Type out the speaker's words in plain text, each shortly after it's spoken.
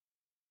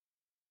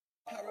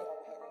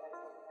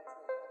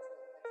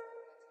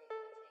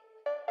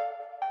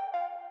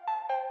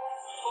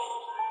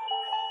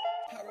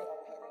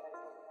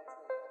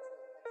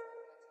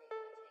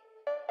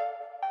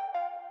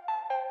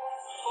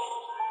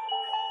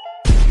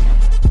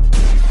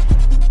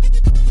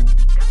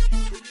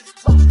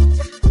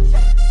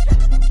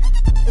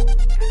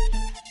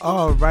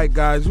All right,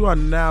 guys, you are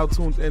now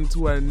tuned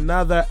into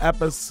another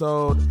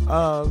episode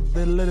of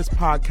the latest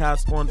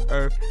podcast on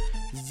earth.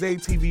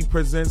 ZayTV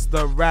presents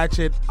the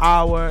Ratchet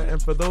Hour.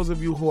 And for those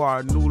of you who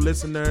are new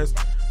listeners,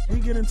 we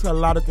get into a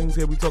lot of things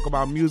here. We talk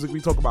about music, we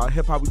talk about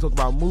hip-hop, we talk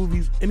about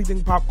movies,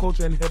 anything pop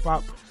culture and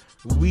hip-hop.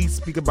 We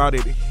speak about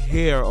it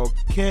here,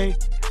 okay?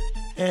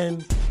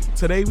 And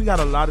today we got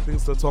a lot of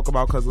things to talk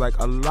about because, like,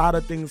 a lot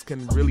of things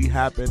can really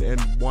happen in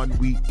 1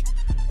 week.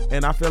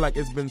 And I feel like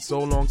it's been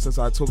so long since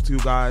I talked to you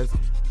guys.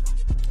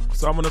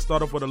 So I'm going to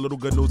start off with a little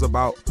good news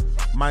about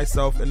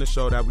myself and the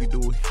show that we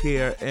do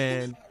here.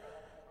 And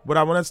what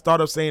I want to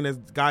start off saying is,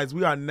 guys,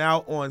 we are now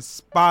on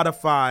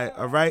Spotify,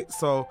 all right?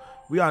 So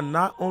we are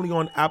not only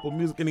on Apple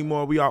Music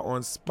anymore. We are on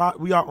Spotify,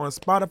 we are on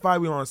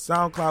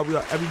SoundCloud, we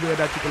are everywhere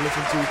that you can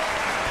listen to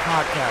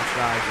podcasts,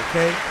 guys,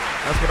 okay?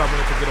 That's what I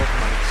wanted to get off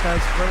my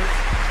chest first.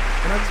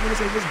 And I just want to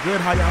say, what's good?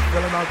 How y'all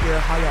feeling out there?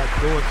 How y'all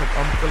doing? Because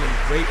I'm feeling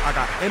great. I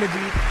got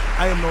energy.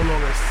 I am no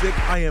longer sick.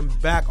 I am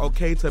back,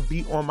 okay, to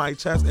beat on my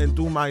chest and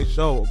do my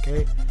show,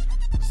 okay?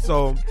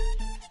 So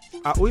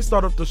I always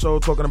start off the show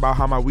talking about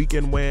how my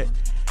weekend went.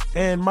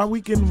 And my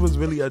weekend was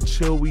really a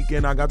chill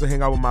weekend. I got to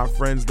hang out with my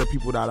friends, the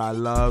people that I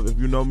love. If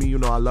you know me, you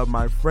know I love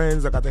my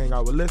friends. I got to hang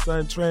out with Lissa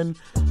and Trent.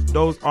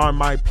 Those are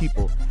my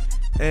people.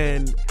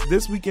 And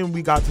this weekend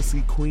we got to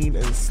see Queen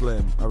and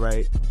Slim, all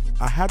right?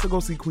 I had to go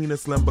see Queen and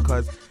Slim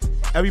because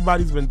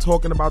everybody's been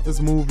talking about this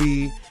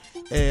movie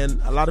and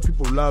a lot of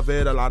people love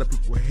it, a lot of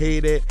people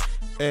hate it.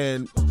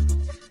 And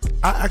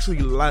I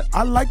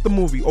like the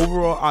movie.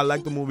 Overall, I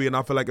like the movie and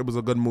I feel like it was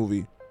a good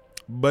movie.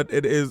 But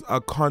it is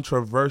a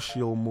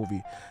controversial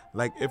movie.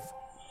 Like, if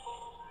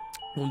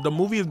the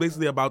movie is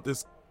basically about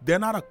this, they're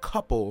not a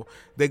couple.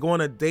 They go on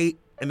a date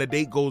and the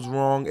date goes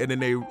wrong and then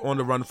they're on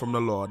the run from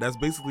the law. That's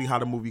basically how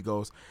the movie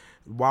goes.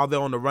 While they're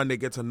on the run, they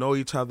get to know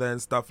each other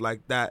and stuff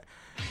like that.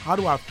 How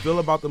do I feel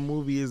about the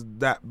movie is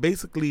that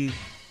basically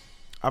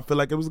I feel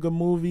like it was a good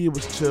movie. It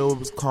was chill, it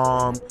was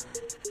calm,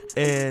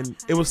 and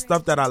it was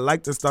stuff that I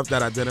liked and stuff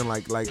that I didn't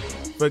like. Like,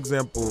 for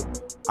example,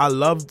 I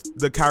loved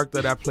the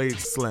character that played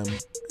Slim.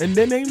 And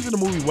their names in the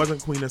movie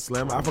wasn't Queen and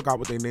Slim. I forgot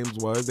what their names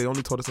was. They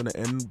only told us in the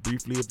end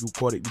briefly. If you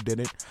caught it, you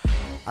didn't.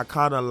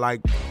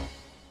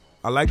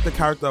 I liked the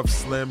character of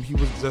Slim. He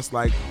was just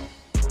like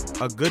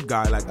a good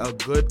guy,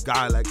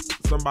 like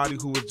somebody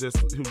who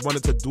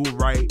wanted to do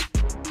right,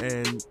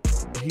 and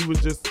he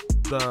was just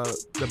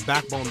the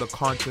backbone, the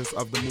conscience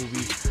of the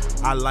movie.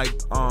 I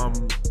liked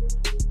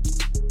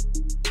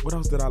what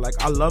else did I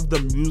like? I love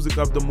the music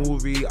of the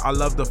movie. I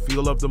love the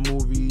feel of the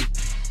movie.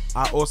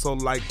 I also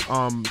like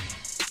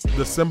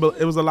the symbol.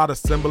 It was a lot of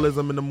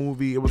symbolism in the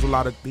movie. It was a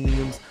lot of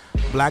themes.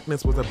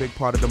 Blackness was a big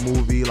part of the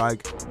movie,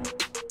 like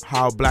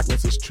how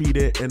blackness is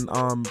treated. And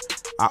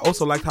I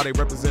also liked how they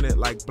represented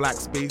like black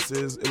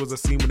spaces. It was a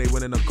scene when they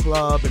went in a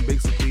club and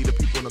basically the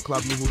people in the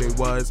club knew who they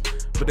was,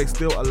 but they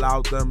still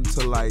allowed them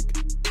to like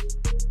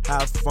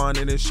have fun,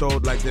 and it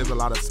showed like there's a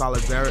lot of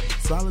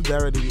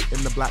solidarity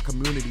in the black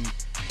community,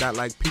 that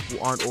like people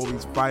aren't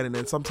always fighting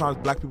and sometimes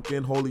black people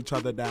can hold each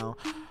other down.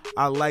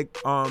 I like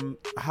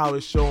how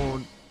it's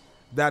shown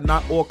that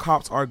not all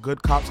cops are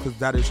good cops, because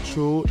that is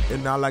true.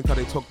 And I like how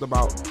they talked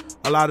about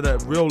a lot of the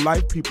real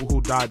life people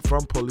who died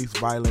from police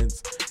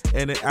violence,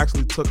 and it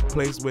actually took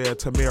place where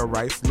Tamir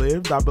Rice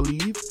lived, I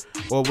believe,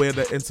 or where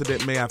the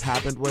incident may have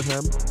happened with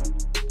him.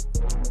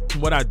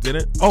 What I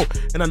didn't,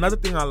 and another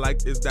thing I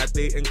liked is that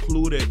they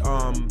included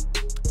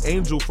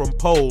Angel from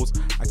Pose.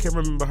 I can't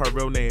remember her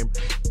real name,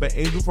 but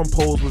Angel from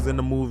Pose was in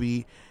the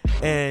movie,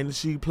 and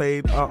she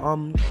played a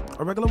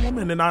regular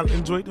woman, and I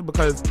enjoyed it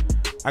because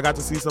I got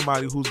to see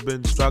somebody who's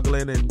been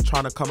struggling and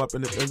trying to come up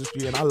in this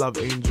industry, and I love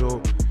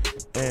Angel,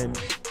 and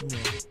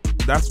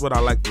that's what I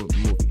liked with the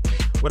movie.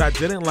 What I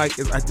didn't like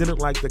is I didn't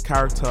like the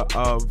character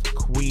of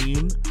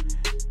Queen.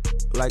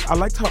 Like, I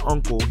liked her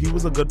uncle. He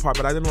was a good part,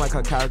 but I didn't like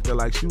her character.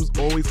 Like, she was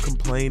always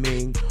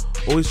complaining,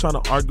 always trying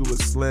to argue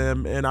with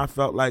Slim, and I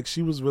felt like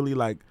she was really,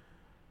 like,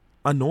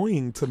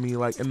 annoying to me,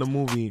 like, in the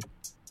movie.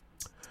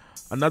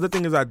 Another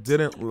thing is I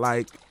didn't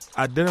like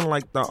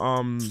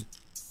the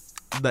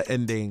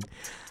ending.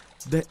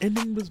 The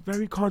ending was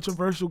very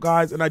controversial,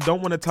 guys, and I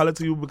don't want to tell it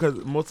to you because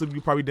most of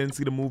you probably didn't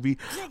see the movie,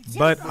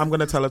 but I'm going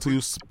to tell it to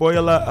you.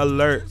 Spoiler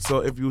alert.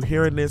 So if you're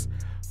hearing this,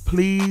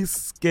 please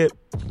skip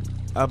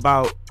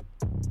about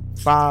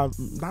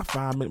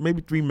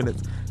 3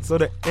 minutes. So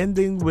the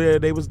ending where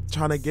they was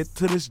trying to get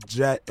to this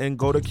jet and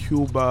go to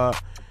Cuba,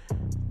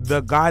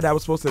 the guy that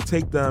was supposed to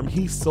take them,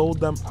 he sold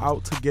them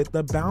out to get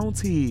the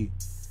bounty.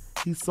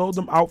 He sold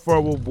them out for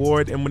a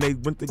reward, and when they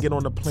went to get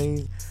on the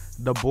plane,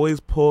 the boys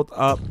pulled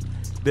up.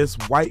 This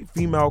white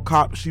female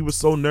cop, she was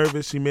so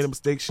nervous, she made a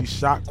mistake. She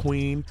shot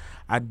Queen.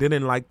 I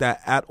didn't like that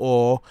at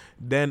all.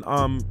 Then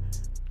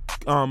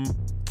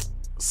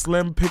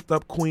Slim picked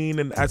up Queen,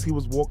 and as he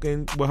was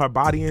walking with her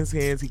body in his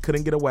hands, he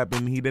couldn't get a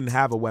weapon. He didn't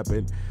have a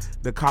weapon.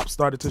 The cops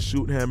started to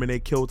shoot him, and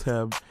they killed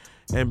him.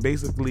 And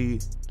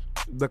basically,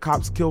 the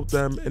cops killed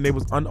them, and they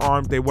was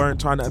unarmed. They weren't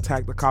trying to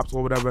attack the cops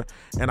or whatever.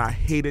 And I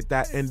hated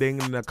that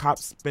ending. And the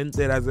cops spent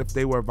it as if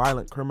they were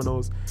violent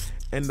criminals.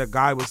 and the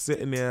guy was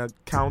sitting there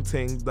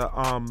counting the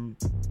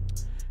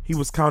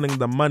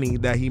money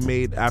that he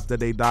made after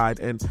they died,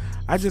 and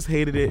I just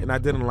hated it, and I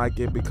didn't like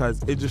it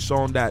because it just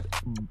shown that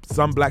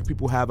some black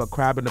people have a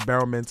crab in the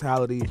barrel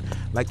mentality.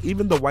 Like,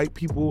 even the white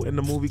people in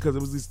the movie, because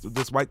it was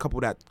this white couple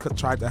that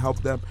tried to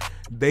help them,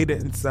 they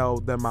didn't sell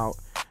them out.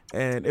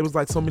 And it was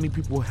like so many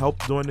people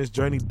helped during this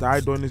journey,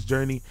 died during this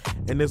journey,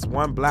 and this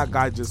one black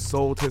guy just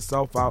sold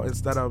himself out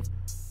instead of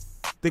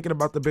thinking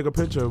about the bigger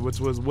picture, which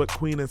was what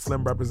Queen and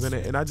Slim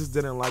represented. And I just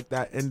didn't like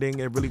that ending.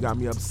 It really got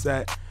me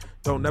upset.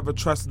 Don't ever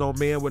trust a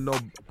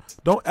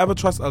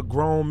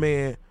grown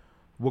man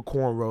with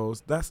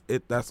cornrows. That's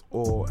it. That's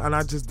all. And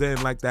I just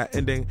didn't like that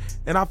ending.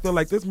 And I feel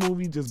like this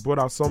movie just brought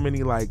out so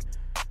many like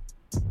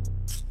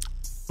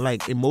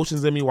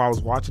emotions in me while I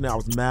was watching it. I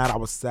was mad. I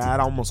was sad.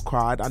 I almost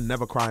cried. I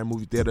never cry in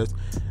movie theaters.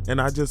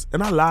 And I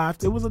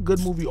laughed. It was a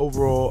good movie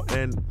overall.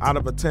 And out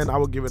of a 10, I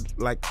would give it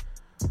like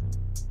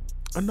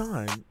a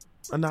 9.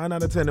 A 9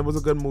 out of 10. It was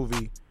a good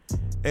movie.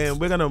 And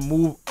we're gonna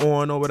move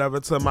on or whatever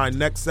to my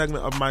next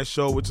segment of my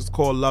show, which is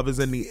called Love is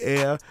in the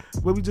Air,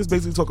 where we just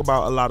basically talk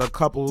about a lot of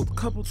couple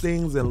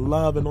things and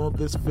love and all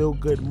this feel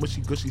good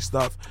mushy gushy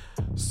stuff.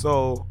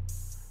 So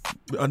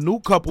a new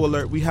couple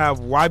alert, we have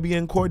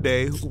YBN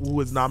Cordae, who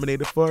was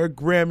nominated for a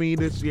Grammy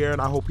this year,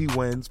 and I hope he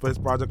wins for his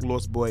project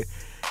Lost Boy,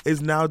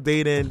 is now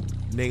dating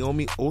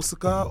Naomi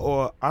Osaka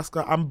or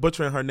Asuka. I'm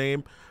butchering her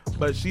name,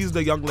 but she's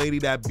the young lady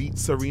that beat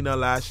Serena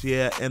last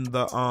year in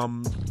the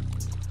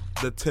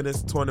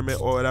tennis tournament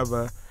or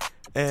whatever.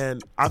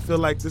 And I feel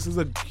like this is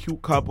a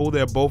cute couple.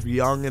 They're both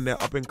young and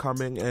they're up and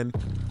coming, and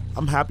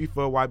I'm happy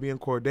for YBN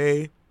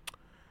Cordae.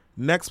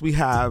 Next we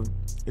have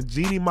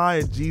Jeannie Mai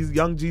and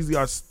Young Jeezy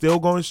are still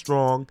going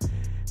strong,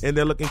 and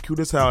they're looking cute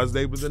as hell. As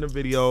they was in a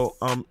video,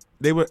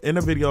 they were in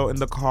a video in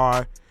the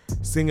car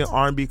singing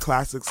R&B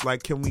classics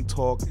like Can We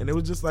Talk, and it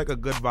was just like a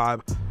good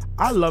vibe.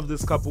 I love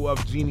this couple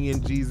of Jeannie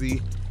and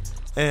Jeezy,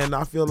 and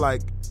I feel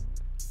like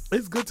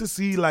it's good to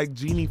see like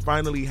Jeannie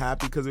finally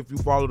happy, because if you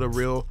follow the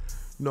real,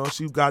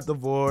 she got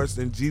divorced,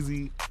 and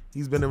Jeezy,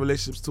 he's been in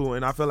relationships too,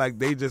 and I feel like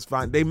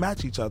they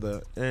match each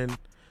other, and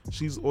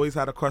she's always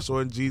had a crush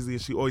on Jeezy,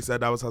 and she always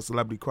said that was her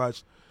celebrity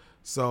crush.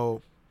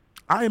 So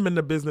I am in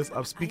the business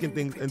of speaking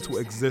things into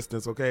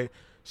existence, okay?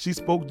 She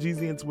spoke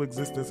Jeezy into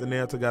existence, and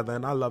they're together,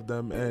 and I love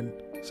them, and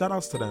shout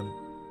outs to them.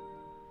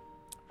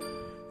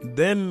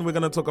 Then we're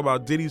going to talk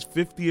about Diddy's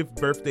 50th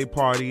birthday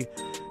party,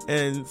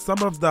 and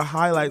some of the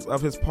highlights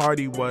of his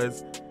party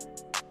was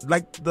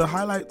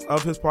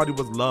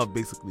Love,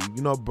 basically.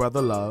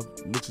 Brother Love,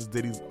 which is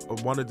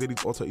one of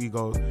Diddy's alter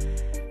egos.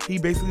 He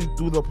basically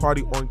threw the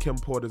party on Kim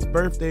Porter's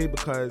birthday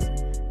because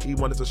he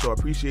wanted to show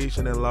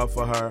appreciation and love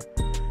for her.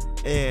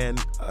 And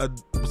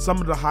some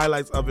of the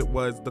highlights of it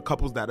was the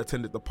couples that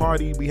attended the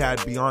party. We had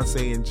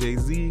Beyonce and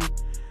Jay-Z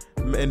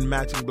in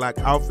matching black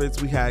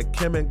outfits. We had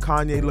Kim and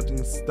Kanye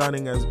looking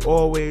stunning as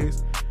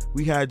always.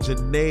 We had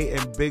Janae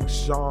and Big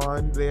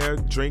Sean there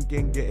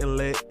drinking, getting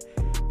lit.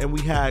 And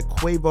we had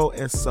Quavo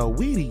and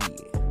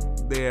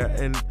Saweetie there.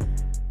 And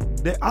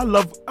I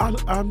love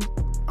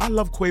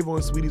Quavo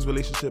and Saweetie's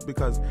relationship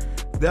because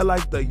they're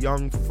like the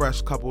young,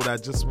 fresh couple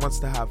that just wants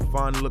to have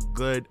fun, look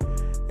good,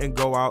 and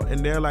go out.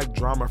 And they're like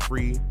drama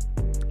free,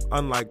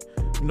 unlike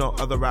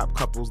other rap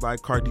couples like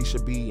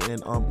Kardashian B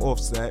and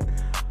Offset.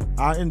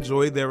 I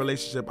enjoy their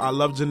relationship. I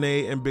love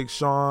Janae and Big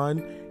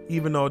Sean,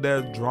 even though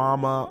they're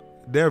drama.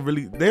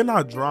 They're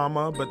not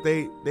drama, but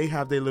they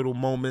have their little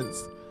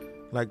moments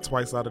like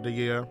twice out of the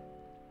year.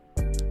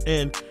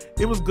 And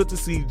it was good to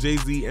see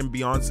Jay-Z and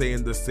Beyonce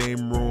in the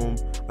same room.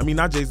 I mean,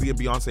 not Jay-Z and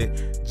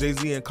Beyonce,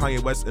 Jay-Z and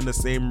Kanye West in the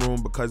same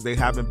room, because they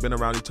haven't been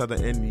around each other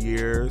in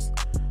years,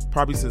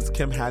 probably since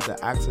Kim had the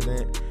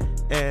accident.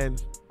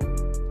 And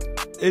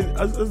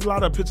there's a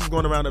lot of pictures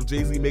going around of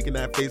Jay-Z making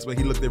that face when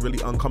he looked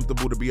really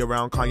uncomfortable to be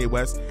around Kanye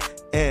West.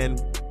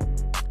 And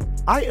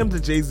I am the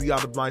Jay-Z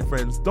out of my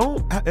friends.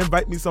 Don't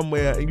invite me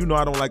somewhere and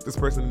I don't like this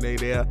person and they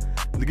there.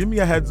 Give me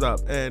a heads up.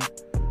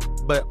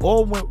 But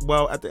all went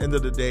well at the end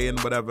of the day and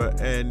whatever.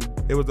 And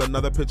it was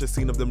another picture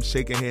scene of them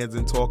shaking hands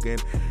and talking.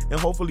 And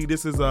hopefully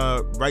this is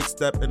a right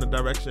step in the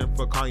direction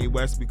for Kanye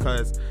West,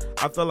 because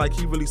I felt like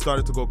he really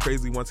started to go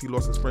crazy once he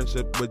lost his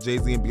friendship with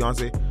Jay-Z and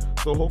Beyonce.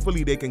 So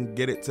hopefully they can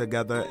get it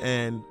together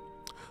and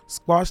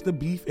squash the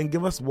beef and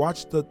give us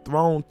Watch the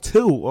Throne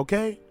 2,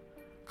 okay?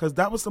 Because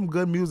that was some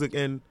good music.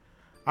 And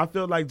I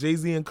feel like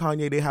Jay-Z and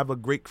Kanye, they have a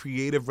great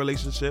creative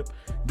relationship.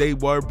 They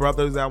were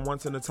brothers at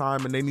once in a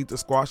time, and they need to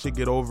squash it,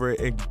 get over it,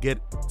 and get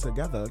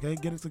together, okay?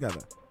 Get it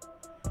together.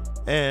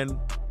 And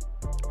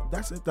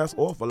that's it. That's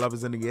all for Love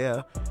is in the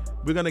Air.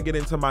 We're going to get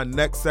into my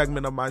next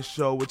segment of my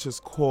show, which is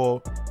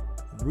called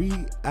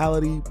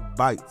Reality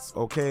Bites,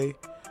 okay?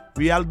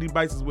 Reality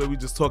Bites is where we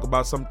just talk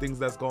about some things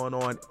that's going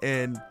on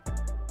in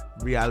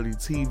reality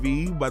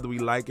TV, whether we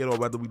like it or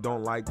whether we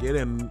don't like it,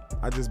 and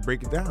I just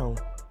break it down.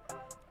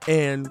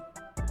 And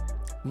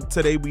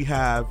today we're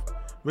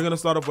going to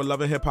start off with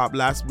Love and Hip Hop.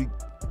 Last week,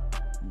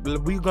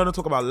 we're going to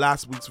talk about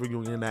last week's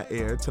reunion that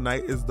aired.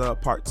 Tonight is the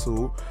part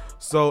 2.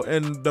 So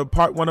in the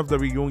part 1 of the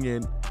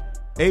reunion,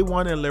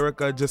 A1 and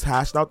Lyrica just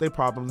hashed out their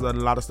problems and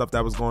a lot of stuff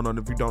that was going on.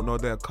 If you don't know,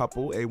 they're a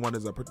couple. A1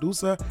 is a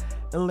producer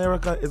and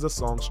Lyrica is a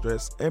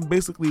songstress. And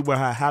basically what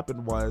had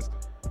happened was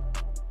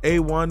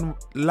A1,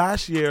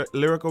 last year,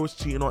 Lyrica was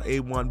cheating on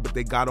A1, but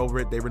they got over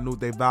it. They renewed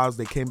their vows.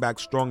 They came back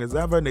strong as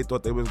ever, and they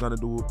thought they was going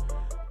to do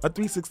a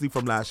 360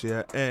 from last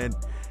year. And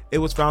it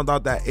was found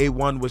out that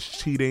A1 was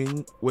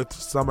cheating with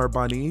Summer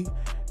Bunny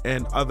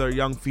and other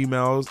young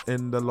females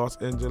in the Los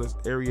Angeles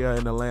area,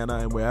 in Atlanta,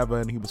 and wherever,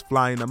 and he was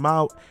flying them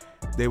out.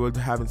 They were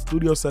having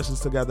studio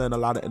sessions together and a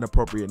lot of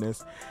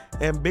inappropriateness.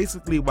 And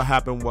basically what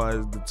happened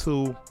was the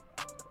two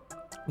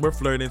were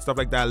flirting and stuff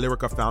like that.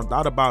 Lyrica found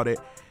out about it.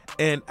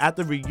 And at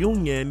the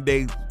reunion,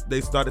 they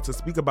started to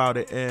speak about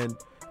it, and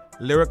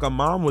Lyrica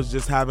mom was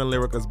just having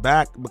Lyrica's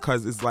back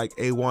because it's like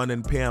A1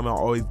 and Pam are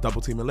always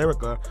double teaming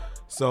Lyrica.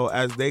 So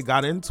as they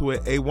got into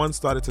it, A1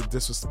 started to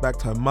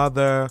disrespect her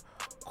mother,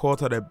 called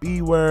her the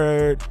B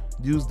word,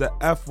 used the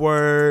F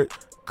word,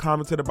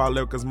 commented about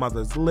Lyrica's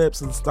mother's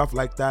lips and stuff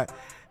like that.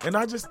 And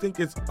I just think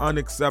it's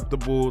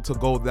unacceptable to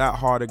go that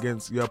hard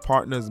against your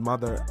partner's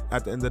mother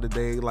at the end of the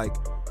day. Like,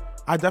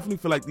 I definitely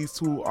feel like these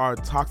two are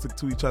toxic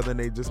to each other and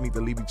they just need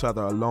to leave each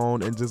other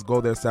alone and just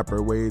go their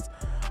separate ways.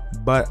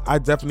 But I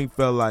definitely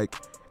feel like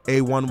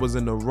A1 was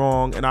in the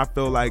wrong, and I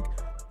feel like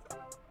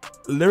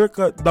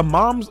Lyrica, the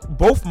moms,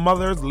 both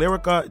mothers,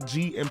 Lyrica,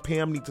 G, and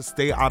Pam need to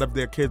stay out of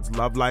their kids'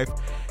 love life.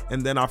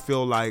 And then I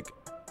feel like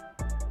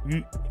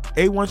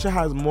A1 should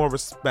have more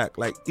respect.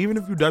 Like, even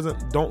if you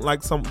don't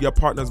like your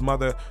partner's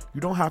mother,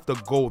 you don't have to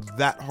go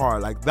that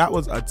hard. Like, that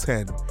was a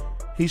 10.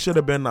 He should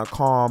have been a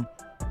calm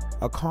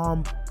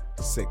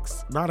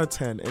 6, not a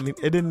 10. And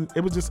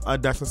it was just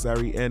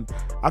unnecessary. And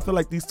I feel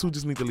like these two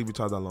just need to leave each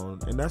other alone.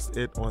 And that's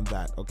it on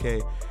that,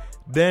 okay?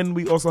 Then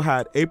we also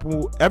had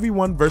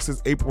everyone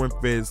versus April and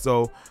Fizz.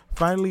 So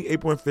finally,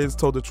 April and Fizz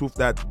told the truth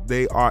that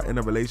they are in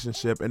a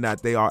relationship and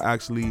that they are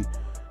actually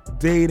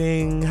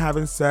dating,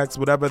 having sex,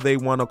 whatever they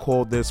want to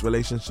call this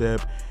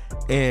relationship.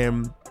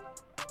 And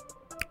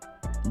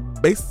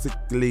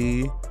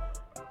basically,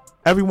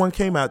 everyone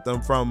came at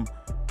them, from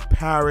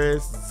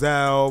Paris,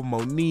 Zell,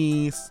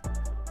 Moniece,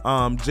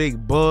 Jake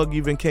Bugg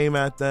even came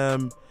at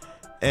them.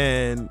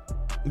 And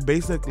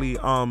basically,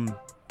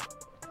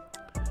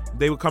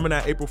 they were coming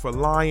at April for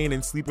lying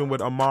and sleeping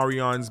with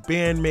Omarion's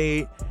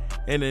bandmate.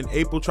 And then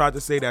April tried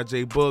to say that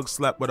Jay Bugg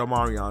slept with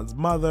Omarion's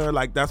mother.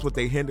 Like, that's what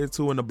they hinted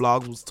to and the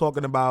blogs was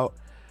talking about.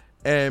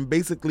 And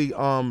basically,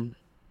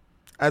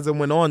 as it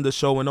went on, the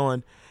show went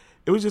on,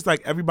 it was just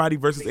like everybody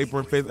versus April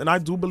and Fizz. And I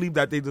do believe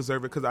that they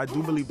deserve it, because I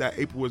do believe that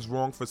April was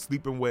wrong for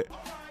sleeping with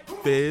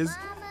Fizz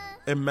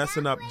and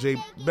messing up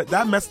but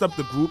that messed up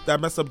the group, that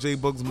messed up Jay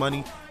Bugg's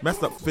money,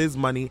 messed up Fizz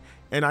money.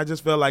 And I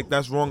just feel like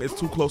that's wrong. It's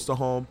too close to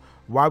home.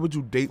 Why would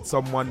you date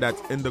someone that's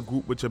in the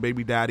group with your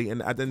baby daddy?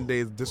 And at the end of the day,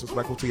 it's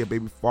disrespectful to your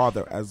baby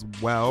father as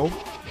well.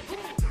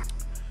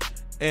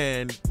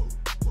 And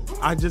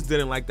I just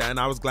didn't like that. And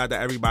I was glad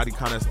that everybody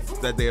kind of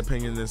said their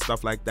opinions and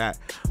stuff like that.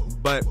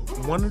 But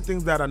one of the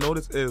things that I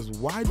noticed is,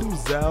 why do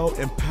Zell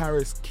and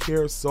Paris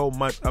care so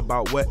much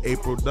about what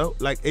April do?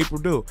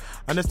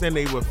 I understand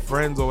they were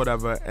friends or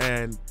whatever.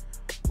 And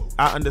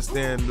I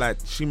understand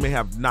that she may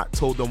have not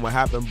told them what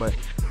happened, but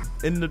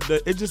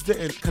it just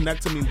didn't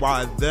connect to me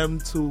why them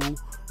two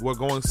were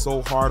going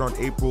so hard on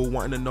April,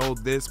 wanting to know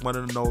this,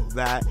 wanting to know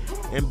that,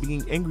 and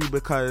being angry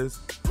because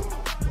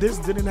this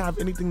didn't have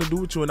anything to do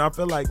with you. And I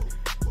feel like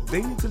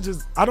they need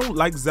to I don't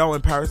like Zell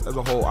and Paris as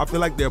a whole. I feel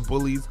like they're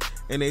bullies,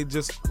 and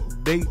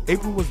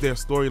April was their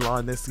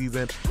storyline this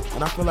season,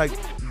 and I feel like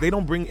they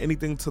don't bring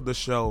anything to the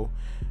show,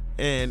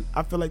 and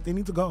I feel like they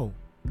need to go.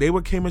 They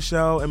were K.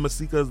 Michelle and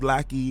Masika's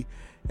lackey,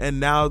 and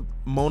now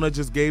Mona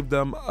just gave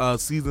them a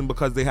season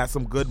because they had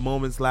some good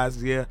moments last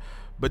year,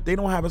 but they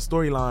don't have a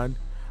storyline.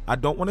 I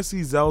don't want to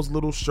see Zell's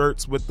little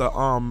shirts with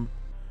the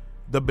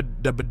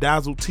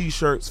bedazzled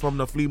t-shirts from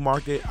the flea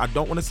market. I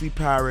don't want to see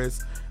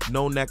Paris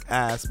no neck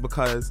ass,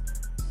 because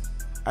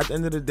at the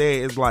end of the day,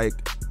 it's like,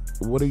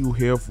 what are you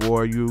here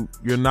for? You're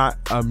not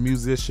a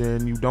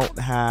musician. You don't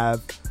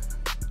have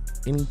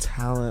any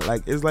talent.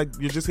 Like, it's like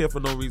you're just here for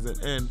no reason.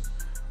 And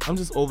I'm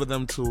just over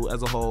them too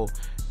as a whole.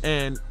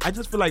 And I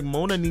just feel like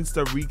Mona needs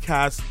to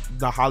recast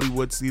the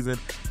Hollywood season.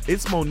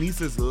 It's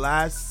Moniece's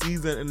last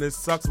season, and it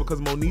sucks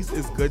because Moniece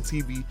is good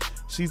TV.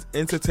 She's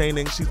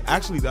entertaining. She's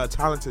actually a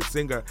talented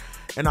singer.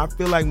 And I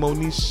feel like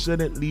Moniece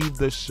shouldn't leave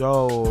the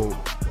show.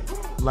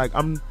 Like,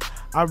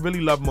 I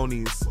really love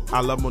Moniece.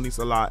 I love Moniece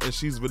a lot, and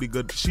she's really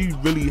good. She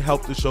really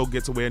helped the show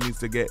get to where it needs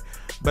to get.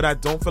 But I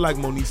don't feel like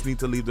Moniece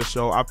needs to leave the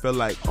show. I feel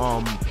like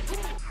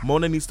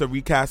Mona needs to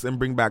recast and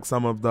bring back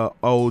some of the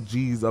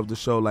OGs of the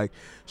show. Like,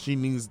 she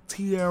needs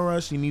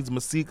Tiara, she needs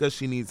Masika,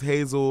 she needs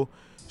Hazel,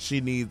 she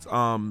needs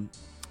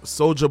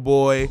Soulja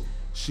Boy,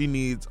 she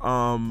needs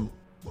all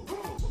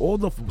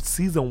the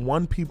season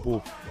 1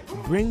 people.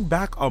 Bring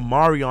back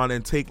Omarion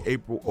and take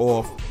April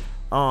off.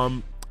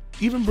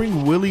 Even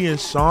bring Willie and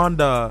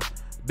Shonda.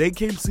 They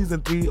came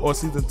season 3 or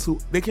season 2.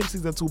 They came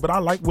season 2, but I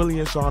like Willie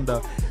and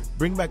Shonda.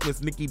 Bring back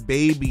Miss Nikki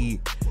Baby.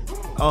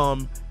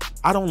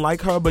 I don't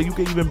like her, but you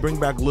can even bring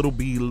back Little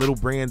B, Little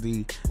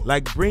Brandy.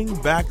 Like, bring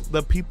back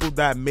the people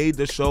that made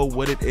the show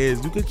what it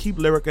is. You could keep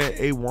Lyrica at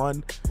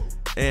A1,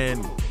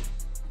 and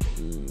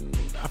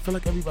I feel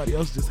like everybody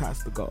else just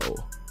has to go.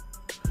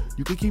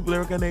 You can keep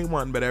Lyrica in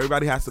A1, but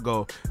everybody has to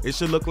go. It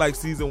should look like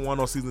season 1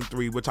 or season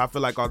 3, which I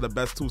feel like are the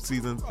best 2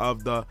 seasons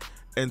of the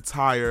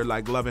entire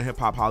like Love and Hip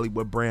Hop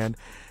Hollywood brand.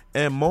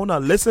 And Mona,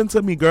 listen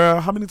to me, girl.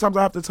 How many times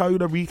I have to tell you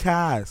to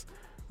recast?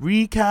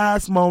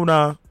 Recast,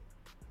 Mona.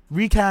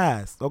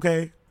 Recast,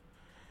 okay?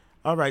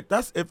 All right,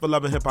 that's it for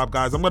Love and Hip Hop,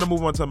 guys. I'm going to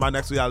move on to my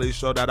next reality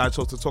show that I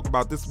chose to talk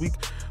about this week,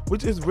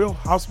 which is Real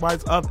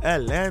Housewives of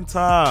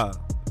Atlanta.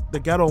 The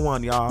ghetto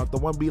one, y'all. The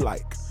one we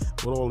like,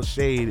 with all the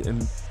shade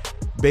and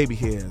baby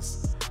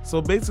hairs.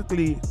 So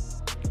basically,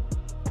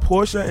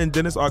 Porsha and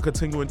Dennis are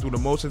continuing through the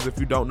motions. If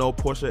you don't know,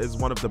 Porsha is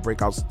one of the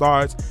breakout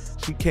stars.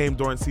 She came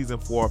during season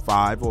 4 or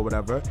 5 or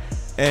whatever.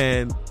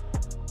 And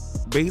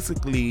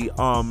basically,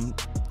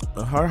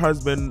 her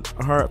husband,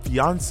 her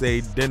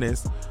fiance,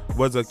 Dennis,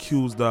 was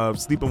accused of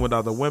sleeping with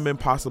other women,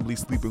 possibly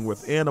sleeping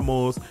with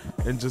animals,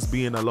 and just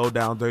being a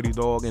low-down, dirty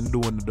dog and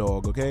doing the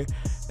dog, okay?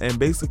 And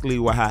basically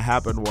what had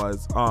happened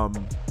was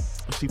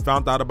she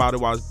found out about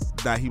it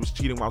that he was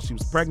cheating while she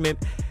was pregnant,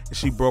 and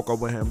she broke up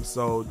with him.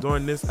 So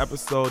during this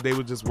episode, they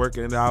were just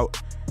working it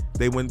out.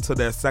 They went to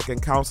their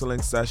second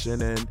counseling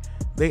session, and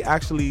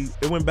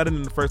it went better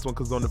than the first one,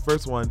 because on the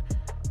first one,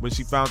 when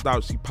she found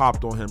out, she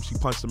popped on him. She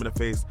punched him in the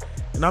face.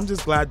 And I'm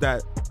just glad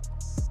that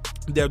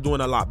they're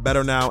doing a lot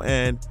better now.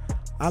 And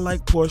I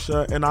like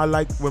Porsha, and I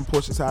like when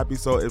Porsha's happy.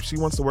 So if she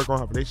wants to work on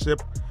her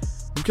relationship,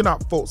 you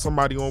cannot fault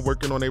somebody on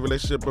working on a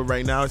relationship. But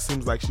right now, it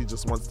seems like she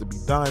just wants to be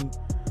done.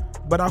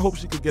 But I hope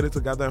she could get it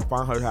together and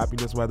find her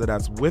happiness, whether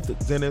that's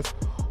with Dennis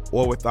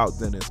or without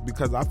Dennis.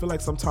 Because I feel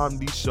like sometimes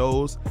these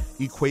shows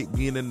equate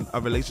being in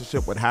a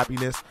relationship with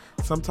happiness.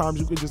 Sometimes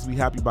you could just be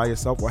happy by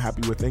yourself or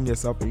happy within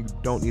yourself, and you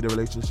don't need a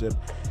relationship.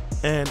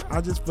 And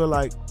I just feel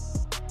like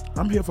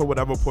I'm here for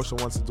whatever Porsha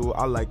wants to do.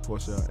 I like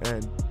Porsha,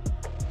 and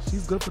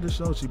she's good for the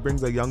show. She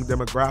brings a young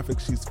demographic.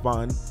 She's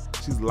fun.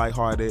 She's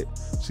lighthearted.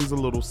 She's a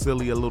little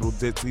silly, a little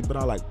ditzy, but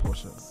I like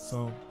Porsha.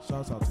 So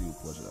shouts out to you,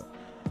 Porsha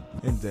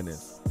and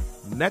Dennis.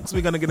 Next,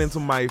 we're going to get into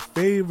my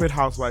favorite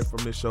housewife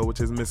from this show, which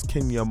is Miss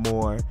Kenya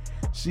Moore.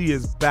 She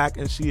is back,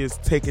 and she is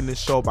taking this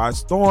show by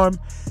storm,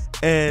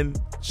 and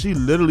she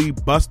literally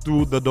busts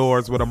through the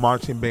doors with a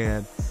marching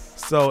band.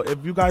 So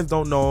if you guys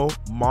don't know,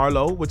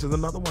 Marlo, which is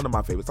another one of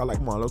my favorites. I like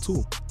Marlo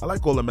too. I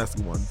like all the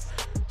messy ones.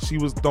 She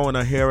was throwing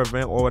a hair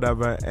event or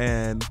whatever,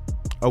 and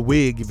a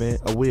wig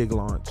event, a wig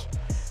launch.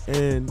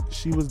 And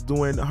she was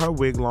doing her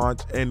wig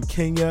launch, and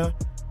Kenya,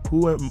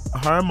 her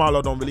and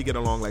Marlo don't really get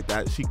along like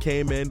that. She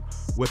came in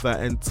with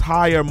an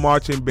entire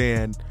marching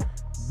band,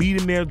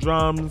 beating their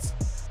drums,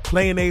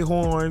 playing their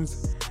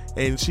horns,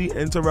 and she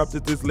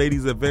interrupted this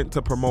lady's event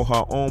to promote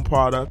her own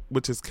product,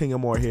 which is Kenya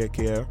Moore Hair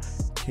Care.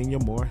 Kenya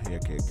Moore Hair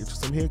Care. Get you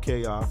some hair care,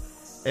 y'all.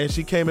 And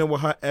she came in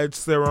with her Edge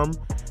Serum,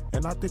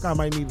 and I think I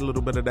might need a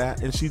little bit of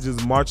that. And she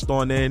just marched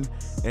on in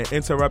and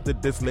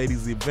interrupted this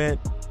lady's event,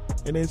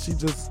 and then she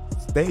just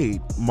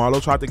stayed. Marlo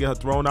tried to get her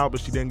thrown out,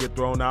 but she didn't get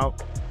thrown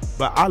out.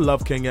 But I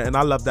love Kenya, and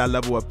I love that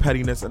level of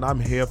pettiness, and I'm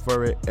here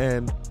for it.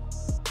 And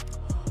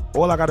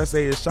all I gotta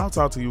say is shouts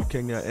out to you,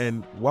 Kenya,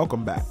 and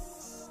welcome back.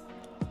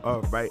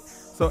 All right.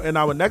 So, and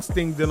our next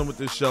thing dealing with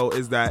this show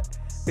is that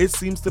it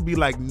seems to be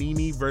like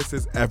Nene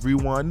versus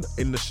everyone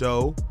in the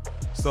show.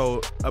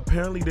 So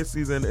apparently this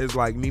season is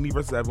like Nene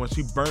versus everyone.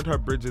 She burned her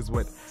bridges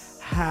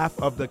with half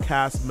of the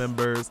cast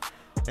members,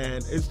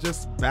 and it's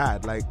just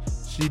bad. Like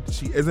she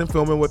isn't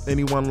filming with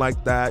anyone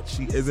like that.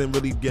 She isn't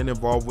really getting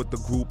involved with the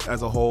group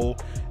as a whole,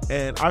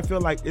 and I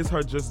feel like it's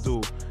her just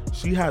due.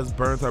 She has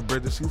burned her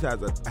bridges. She has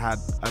had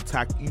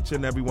attacked each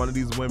and every one of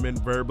these women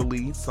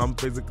verbally, some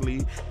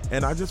physically,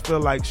 and I just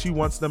feel like she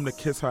wants them to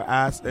kiss her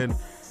ass, and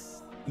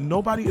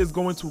nobody is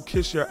going to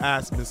kiss your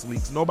ass, Miss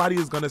Leaks. Nobody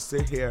is going to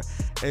sit here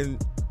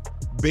and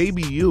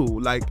baby you.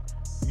 Like,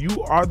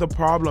 you are the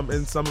problem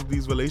in some of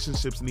these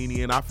relationships,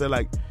 Nene, and I feel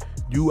like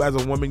you as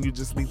a woman, you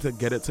just need to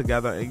get it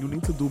together, and you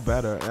need to do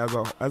better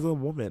as a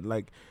woman.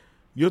 Like,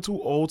 you're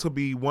too old to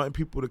be wanting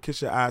people to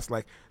kiss your ass.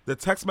 Like, the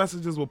text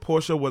messages with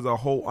Porsha was a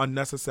whole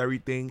unnecessary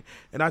thing,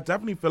 and I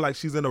definitely feel like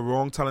she's in the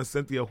wrong telling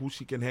Cynthia who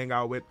she can hang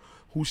out with,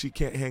 who she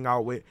can't hang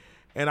out with.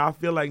 And I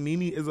feel like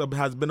Nene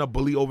has been a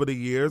bully over the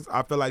years.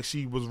 I feel like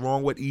she was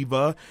wrong with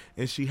Eva,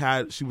 and she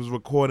was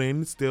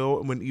recording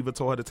still when Eva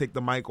told her to take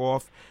the mic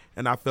off.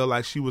 And I feel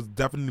like she was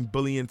definitely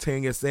bullying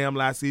Tanya Sam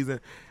last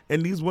season.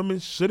 And these women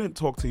shouldn't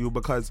talk to you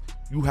because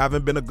you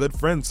haven't been a good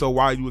friend. So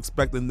why are you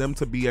expecting them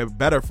to be a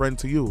better friend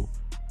to you?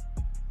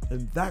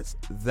 And that's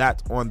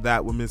that on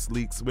that with Miss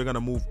Leaks. We're going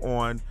to move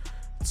on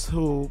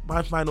to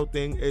my final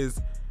thing is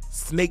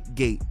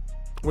Snakegate,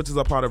 which is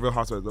a part of Real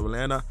Housewives of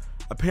Atlanta.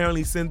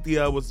 Apparently,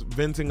 Cynthia was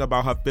venting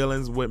about her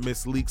feelings with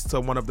Miss Leaks to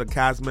one of the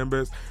cast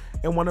members,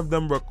 and one of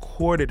them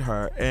recorded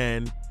her.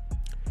 And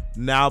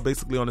now,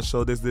 basically, on the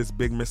show, there's this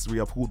big mystery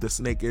of who the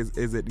snake is.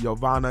 Is it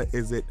Giovanna?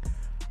 Is it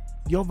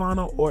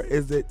Giovanna or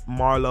is it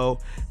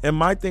Marlo? And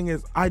my thing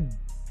is,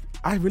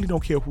 I really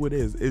don't care who it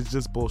is. It's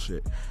just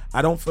bullshit.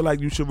 I don't feel like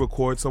you should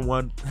record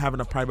someone having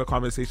a private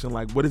conversation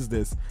like, what is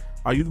this?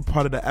 Are you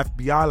part of the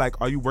FBI?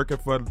 Like, are you working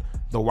for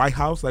the White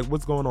House? Like,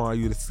 what's going on? Are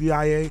you the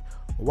CIA?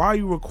 Why are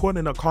you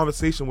recording a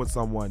conversation with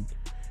someone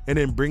and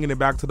then bringing it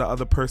back to the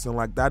other person?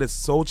 Like, that is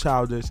so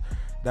childish.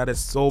 That is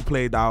so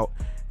played out.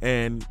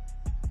 And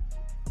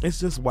it's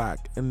just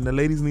whack. And the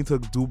ladies need to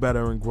do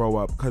better and grow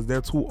up, because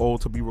they're too old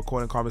to be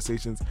recording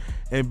conversations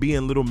and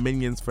being little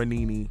minions for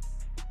Nene.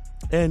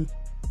 And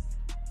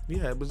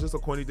yeah, it was just a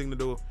corny thing to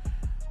do.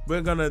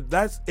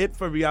 That's it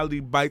for Reality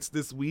Bites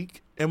this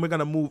week, and we're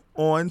gonna move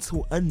on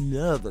to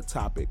another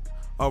topic.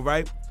 All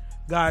right,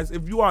 guys,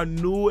 if you are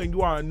new and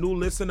you are a new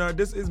listener,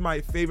 this is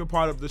my favorite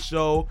part of the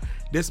show.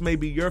 This may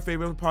be your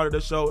favorite part of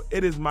the show.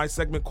 It is my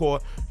segment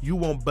called You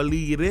Won't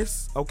Believe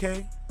This,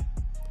 okay?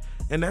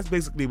 And that's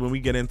basically when we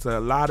get into a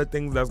lot of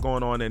things that's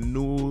going on in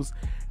news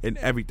and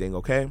everything,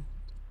 okay?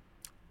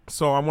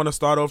 So I want to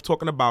start off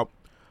talking about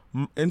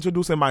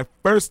introducing my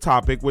first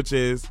topic, which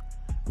is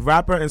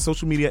rapper and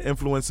social media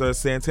influencer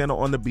Santana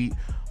on the Beat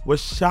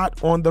was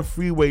shot on the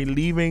freeway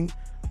leaving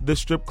the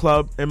strip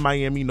club in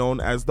Miami known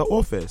as The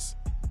Office.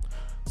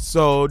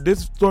 So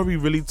this story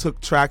really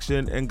took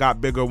traction and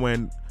got bigger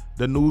when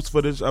the news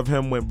footage of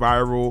him went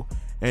viral,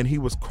 and he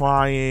was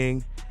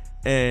crying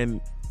and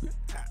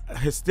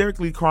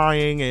hysterically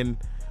crying, and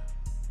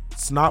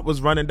snot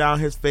was running down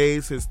his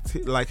face.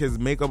 His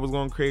makeup was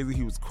going crazy.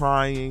 He was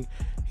crying.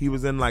 He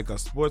was in like a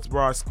sports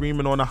bra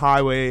screaming on the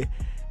highway,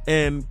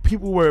 and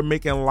people were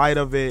making light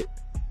of it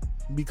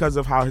because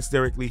of how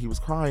hysterically he was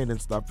crying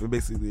and stuff, and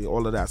basically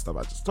all of that stuff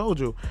I just told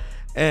you.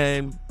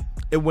 And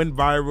it went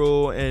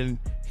viral, and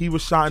he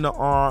was shot in the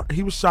arm.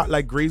 He was shot,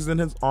 like, grazed in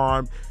his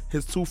arm.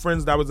 His two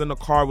friends that was in the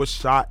car was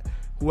shot.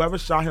 Whoever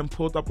shot him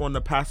pulled up on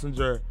the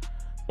passenger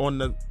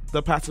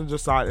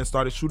side and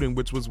started shooting,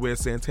 which was where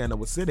Santana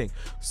was sitting.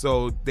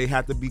 So they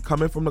had to be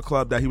coming from the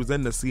club that he was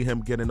in to see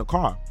him get in the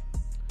car.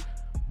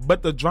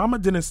 But the drama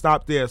didn't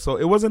stop there. So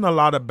it wasn't a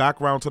lot of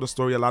background to the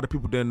story. A lot of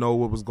people didn't know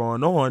what was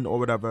going on or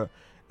whatever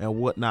and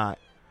whatnot.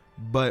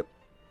 But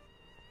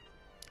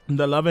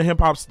the Love and Hip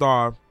Hop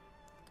star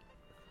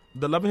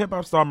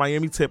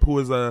Miami Tip, who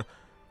is a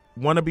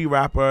wannabe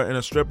rapper and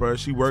a stripper,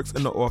 she works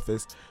in The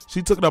Office.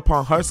 She took it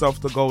upon herself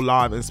to go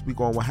live and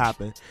speak on what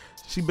happened.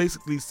 She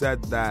basically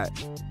said that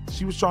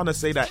she was trying to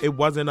say that it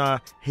wasn't a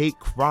hate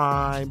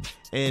crime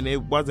and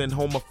it wasn't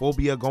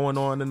homophobia going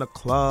on in the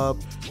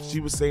club. She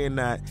was saying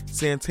that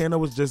Santana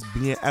was just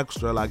being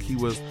extra, like he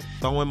was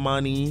throwing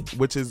money,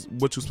 which is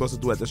what you're supposed to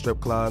do at the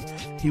strip club.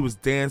 He was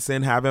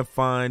dancing, having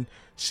fun.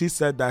 She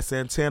said that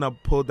Santana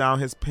pulled down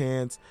his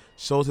pants,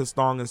 showed his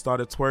thong, and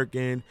started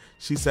twerking.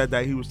 She said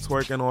that he was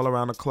twerking all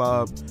around the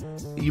club.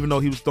 Even though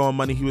he was throwing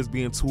money, he was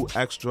being too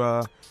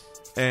extra.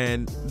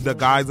 And the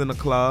guys in the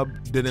club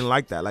didn't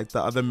like that. Like,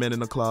 the other men in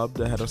the club,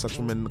 the heterosexual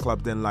men in the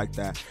club, didn't like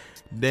that.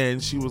 Then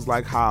she was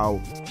like how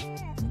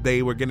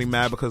they were getting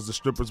mad because the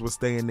strippers were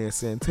staying near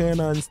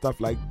Santana and stuff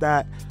like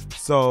that.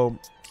 So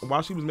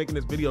while she was making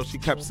this video, she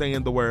kept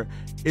saying the word,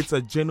 "It's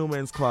a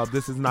gentleman's club.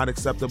 This is not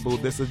acceptable.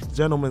 This is a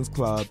gentleman's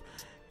club."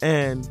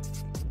 And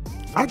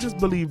I just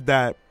believe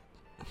that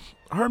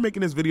her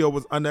making this video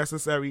was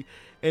unnecessary,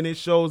 and it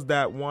shows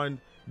that,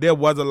 one, there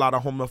was a lot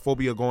of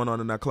homophobia going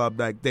on in that club.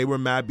 Like, they were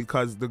mad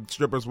because the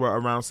strippers were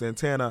around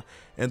Santana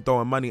and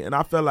throwing money. And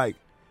I feel like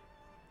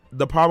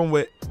the problem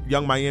with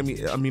Miami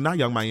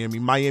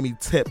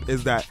Tip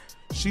is that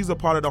she's a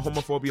part of the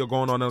homophobia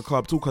going on in the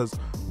club too. Because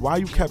why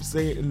you kept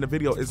saying in the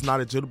video it's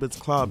not a gentleman's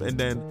club, and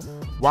then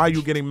why are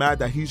you getting mad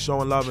that he's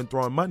showing love and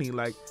throwing money?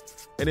 Like,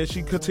 and then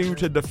she continued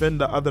to defend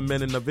the other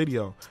men in the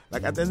video.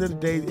 Like, at the end of the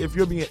day, if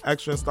you're being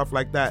extra and stuff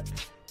like that,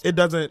 it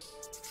doesn't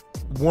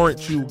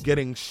warrant you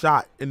getting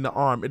shot in the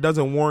arm. It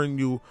doesn't warrant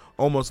you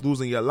almost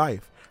losing your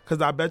life.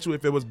 Because I bet you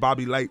if it was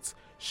Bobby Lights,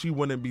 she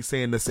wouldn't be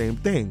saying the same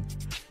thing.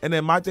 And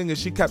then my thing is,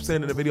 she kept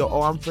saying in the video,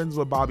 "Oh, I'm friends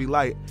with Bobby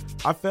Light."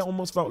 I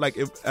almost felt like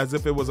as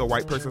if it was a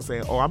white person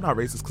saying, "Oh, I'm not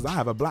racist because I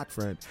have a black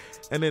friend."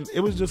 And then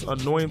it was just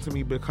annoying to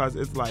me, because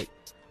it's like,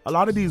 a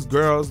lot of these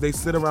girls, they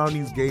sit around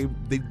these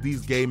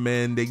gay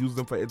men, they use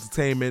them for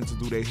entertainment, to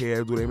do their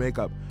hair, do their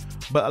makeup.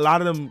 But a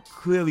lot of them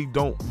clearly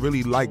don't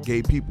really like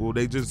gay people.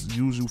 They just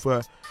use you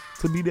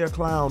to be their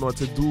clown or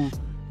to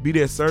be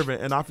their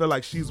servant. And I feel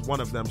like she's one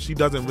of them. She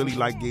doesn't really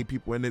like gay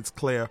people, and it's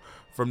clear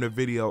from the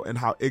video and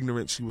how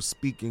ignorant she was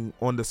speaking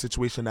on the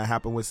situation that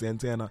happened with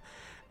Santana.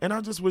 And I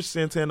just wish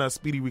Santana a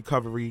speedy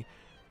recovery.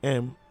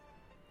 And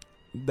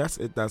that's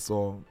it. That's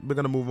all. We're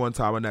going to move on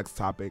to our next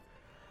topic.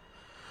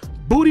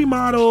 Booty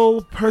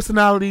model,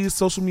 personality,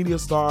 social media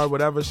star,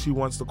 whatever she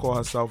wants to call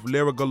herself,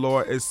 Lyra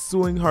Galore is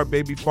suing her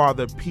baby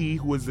father, P,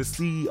 who is the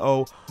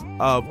CEO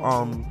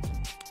of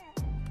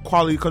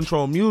Quality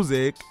Control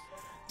Music.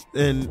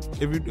 And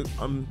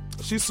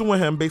she's suing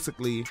him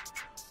basically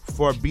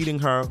for beating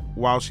her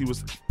while she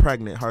was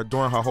pregnant,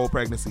 during her whole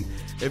pregnancy.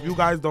 If you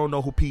guys don't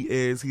know who P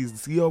is, he's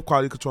the CEO of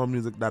Quality Control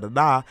Music,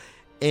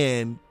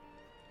 and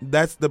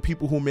that's the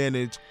people who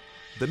manage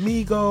the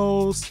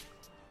Migos,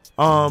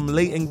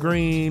 Leighton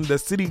Green, the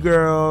City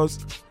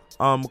Girls,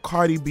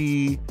 Cardi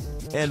B,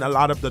 and a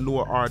lot of the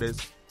newer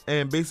artists.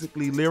 And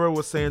basically, Lyra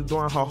was saying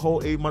during her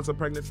whole 8 months of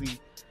pregnancy,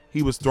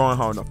 he was throwing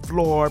her on the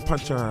floor,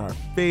 punching her in her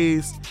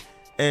face,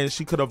 and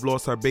she could have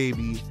lost her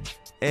baby.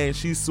 And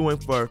she's suing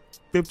for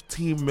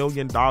 $15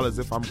 million,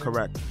 if I'm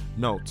correct.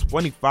 No,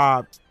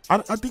 25. I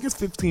think it's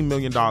 $15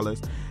 million.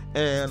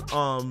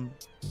 And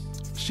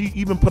she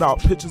even put out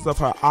pictures of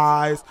her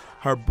eyes,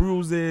 her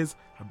bruises,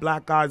 her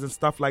black eyes, and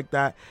stuff like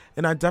that.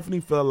 And I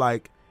definitely feel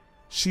like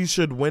she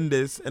should win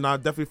this, and I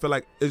definitely feel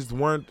like it's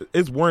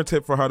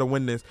warranted for her to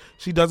win this.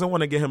 She doesn't want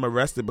to get him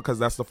arrested because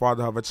that's the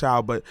father of a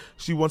child, but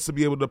she wants to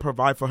be able to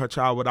provide for her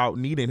child without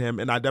needing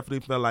him, and I definitely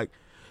feel like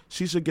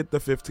she should get the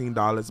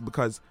 $15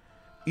 because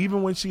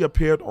even when she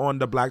appeared on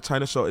the Blac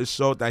Chyna show, it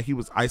showed that he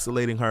was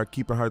isolating her,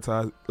 keeping her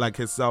to like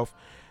himself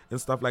and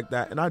stuff like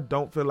that, and I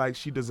don't feel like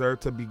she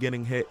deserved to be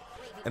getting hit,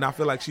 and I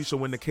feel like she should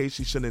win the case.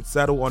 She shouldn't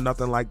settle or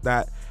nothing like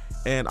that,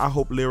 and I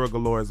hope Lyra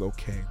Galore is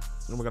okay.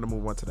 And we're going to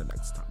move on to the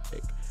next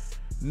topic.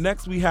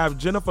 Next, we have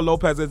Jennifer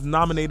Lopez is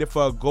nominated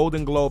for a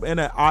Golden Globe and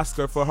an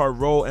Oscar for her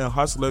role in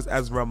Hustlers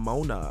as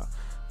Ramona,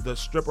 the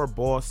stripper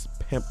boss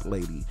pimp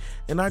lady.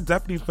 And I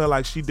definitely feel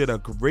like she did a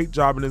great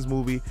job in this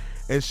movie,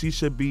 and she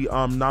should be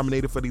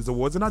nominated for these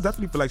awards. And I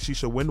definitely feel like she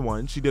should win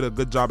one. She did a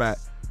good job at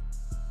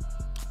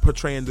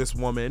portraying this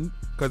woman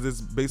because it's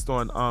based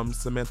on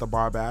Samantha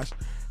Barbash.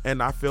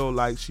 And I feel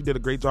like she did a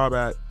great job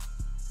at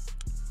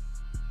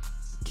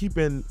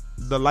keeping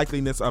the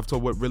likeliness of to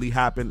what really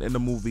happened in the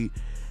movie.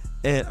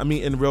 And I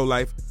mean in real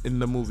life in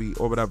the movie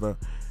or whatever.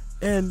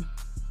 And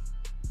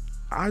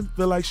I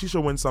feel like she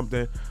should win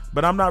something,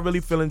 but I'm not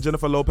really feeling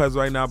Jennifer Lopez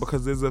right now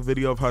because there's a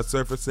video of her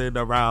surfacing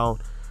around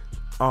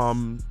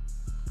the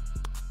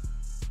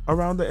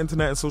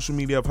internet and social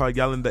media of her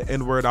yelling the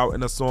N-word out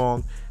in a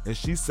song, and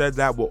she said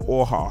that with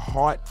all her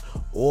heart,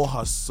 all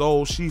her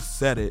soul. She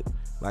said it.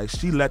 Like,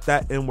 she let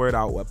that N-word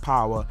out with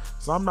power.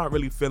 So I'm not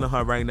really feeling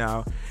her right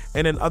now.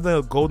 And in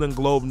other Golden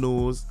Globe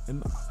news,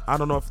 and I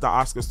don't know if the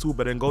Oscars too,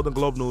 but in Golden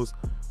Globe news,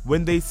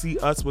 When They See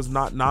Us was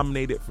not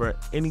nominated for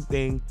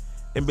anything.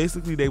 And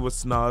basically they were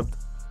snubbed.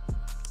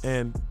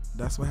 And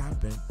that's what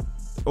happened.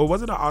 Or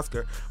was it an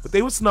Oscar? But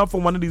they were snubbed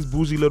for one of these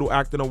bougie little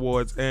acting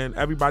awards. And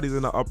everybody's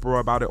in an uproar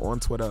about it on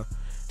Twitter.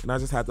 And I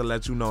just had to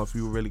let you know if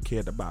you really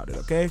cared about it,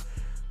 okay?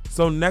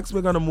 So next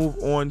we're going to move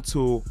on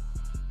to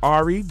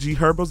Ari. G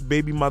Herbo's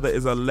baby mother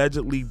is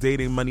allegedly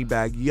dating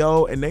Moneybagg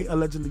Yo, and they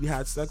allegedly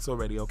had sex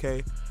already,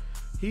 okay?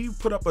 He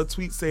put up a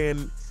tweet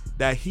saying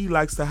that he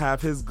likes to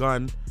have his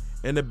gun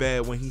in the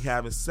bed when he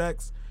having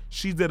sex.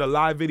 She did a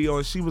live video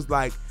and she was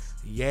like,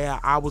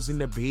 yeah, I was in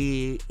the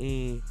bed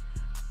and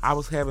I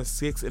was having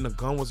sex and the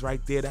gun was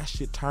right there. That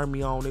shit turned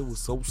me on. It was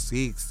so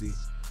sexy.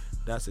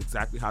 That's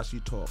exactly how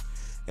she talked.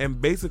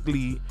 And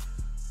basically,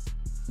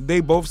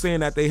 they both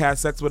saying that they had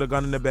sex with a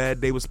gun in the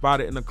bed. They were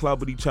spotted in the club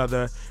with each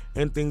other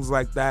and things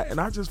like that. And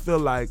I just feel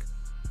like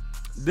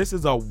this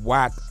is a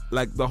whack.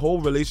 Like, the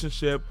whole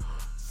relationship,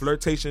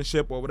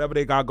 flirtationship, or whatever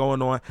they got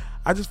going on,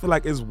 I just feel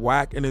like it's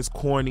whack and it's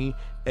corny.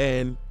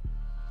 And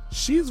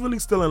she's really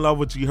still in love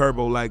with G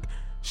Herbo. Like,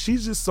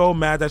 she's just so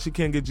mad that she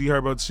can't get G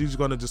Herbo. She's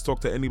going to just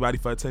talk to anybody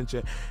for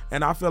attention.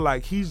 And I feel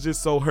like he's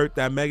just so hurt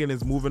that Megan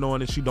is moving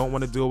on and she don't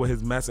want to deal with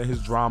his mess and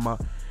his drama.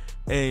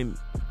 And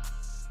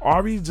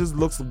Ari just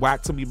looks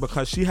whack to me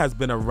because she has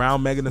been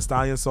around Megan Thee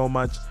Stallion so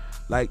much.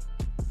 Like,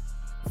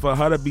 for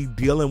her to be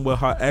dealing with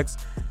her ex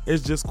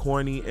is just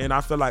corny, and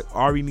I feel like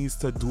Ari needs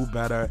to do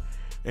better.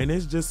 And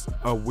it's just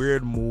a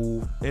weird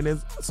move, and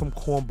it's some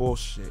cornball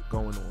shit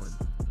going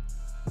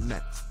on.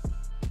 Next,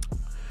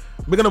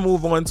 we're gonna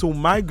move on to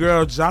my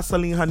girl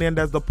Joseline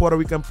Hernandez, the Puerto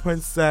Rican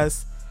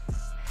princess.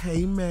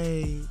 Hey,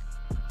 May.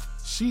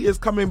 She is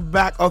coming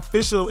back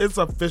official. It's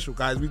official,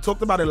 guys. We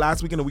talked about it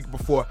last week and the week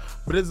before,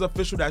 but it's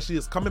official that she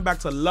is coming back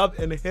to Love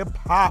and Hip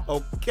Hop,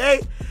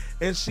 okay?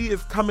 And she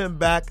is coming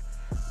back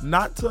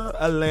not to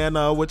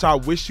Atlanta, which I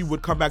wish she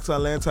would come back to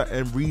Atlanta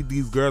and read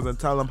these girls and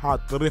tell them how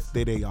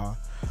thrifty they are.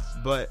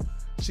 But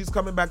she's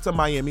coming back to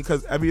Miami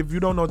because if you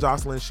don't know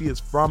Joseline, she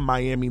is from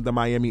Miami, the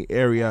Miami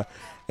area,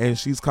 and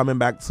she's coming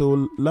back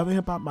to Love and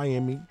Hip Hop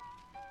Miami.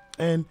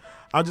 And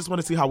I just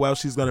want to see how well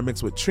she's going to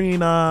mix with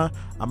Trina,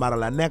 Amara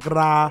La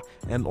Negra,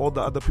 and all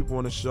the other people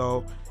on the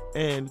show.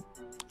 And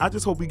I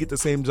just hope we get the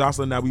same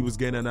Joseline that we was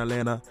getting in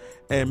Atlanta.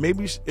 And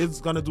maybe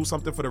it's going to do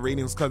something for the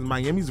ratings because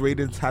Miami's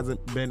ratings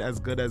hasn't been as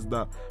good as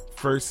the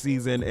first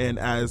season and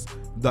as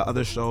the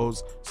other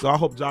shows. So I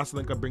hope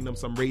Joseline can bring them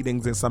some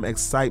ratings and some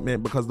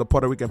excitement because the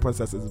Puerto Rican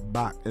princess is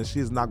back and she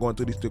is not going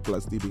through these strip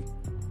clubs, TV.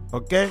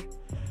 Okay?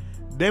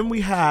 Then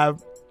we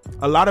have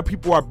a lot of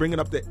people are bringing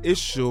up the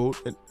issue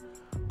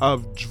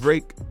of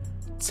Drake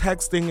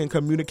texting and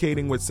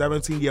communicating with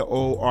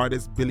 17-year-old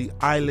artist Billie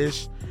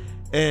Eilish,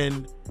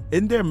 and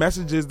in their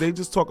messages they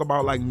just talk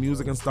about like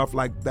music and stuff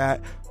like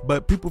that,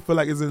 but people feel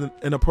like it's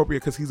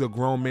inappropriate because he's a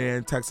grown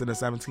man texting a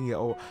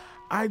 17-year-old.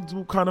 I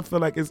do kind of feel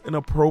like it's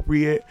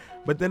inappropriate,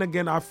 but then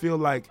again I feel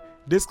like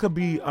this could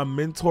be a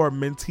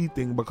mentor-mentee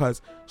thing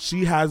because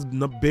she has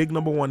big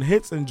number one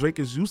hits and Drake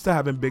is used to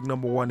having big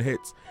number one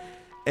hits,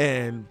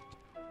 and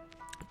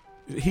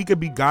he could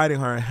be guiding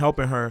her and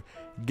helping her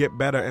get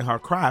better in her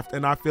craft.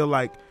 And I feel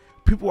like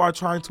people are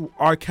trying to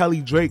R.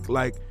 Kelly Drake,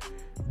 like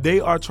they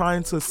are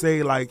trying to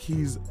say like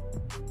he's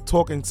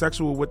talking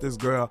sexual with this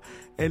girl.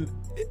 And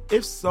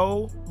if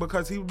so,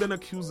 because he's been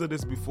accused of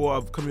this before,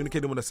 of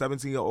communicating with a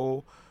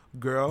 17-year-old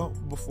girl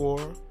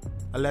before,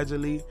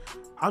 allegedly,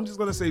 I'm just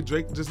gonna say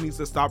Drake just needs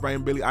to stop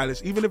writing Billie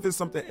Eilish. Even if it's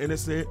something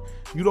innocent,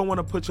 you don't want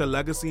to put your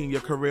legacy and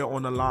your career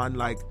on the line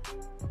like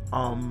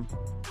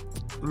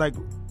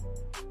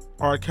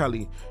R.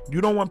 Kelly. You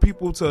don't want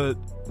people to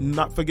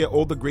not forget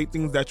all the great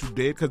things that you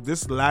did, because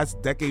this last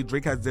decade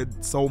Drake has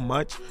did so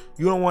much.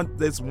 You don't want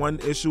this one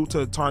issue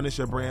to tarnish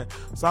your brand.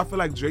 So I feel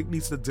like Drake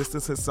needs to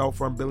distance himself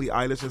from Billie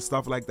Eilish and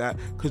stuff like that,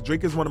 because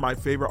Drake is one of my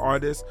favorite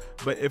artists.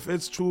 But if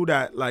it's true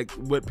that like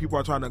what people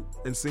are trying to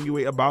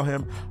insinuate about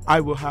him,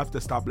 I will have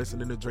to stop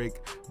listening to Drake.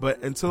 But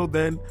until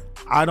then,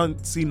 I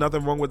don't see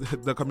nothing wrong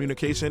with the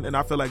communication, and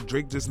I feel like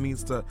Drake just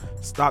needs to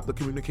stop the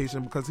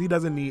communication, because he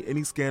doesn't need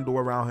any scandal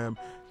around him.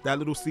 That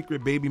little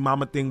secret baby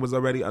mama thing was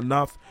already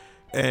enough,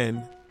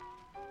 and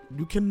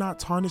you cannot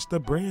tarnish the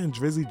brand,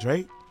 Drizzy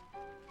Drake.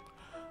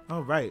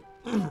 All right.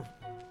 We're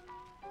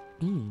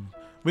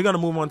going to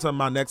move on to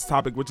my next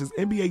topic, which is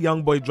NBA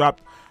YoungBoy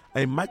dropped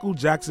a Michael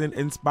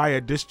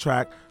Jackson-inspired diss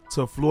track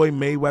to Floyd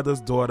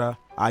Mayweather's daughter,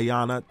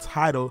 Ayanna,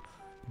 titled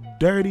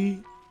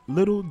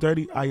Little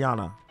Dirty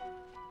Ayanna.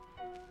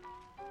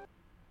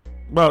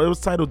 Well, it was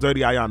titled Dirty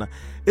Ayanna.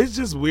 It's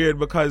just weird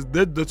because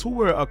the two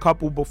were a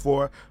couple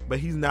before, but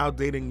he's now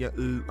dating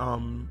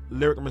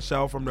Lyric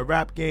Michelle from the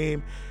Rap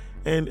Game.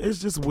 And it's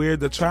just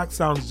weird. The track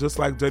sounds just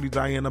like Dirty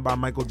Diana by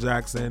Michael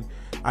Jackson.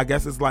 I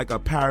guess it's like a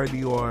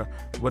parody or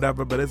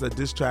whatever, but it's a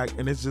diss track,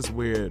 and it's just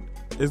weird.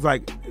 It's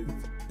like,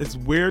 it's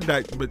weird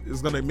that, but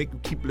it's going to make you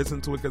keep listening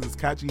to it because it's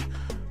catchy.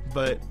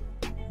 But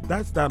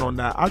that's that on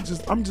that. I'm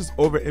just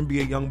over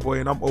NBA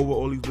YoungBoy, and I'm over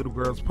all these little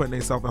girls putting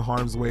themselves in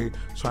harm's way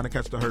trying to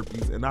catch the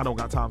herpes, and I don't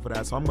got time for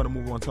that. So I'm going to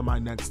move on to my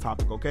next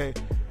topic, okay?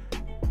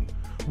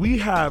 We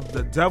have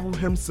the devil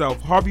himself,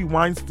 Harvey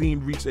Weinstein,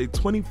 reached a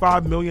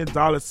 $25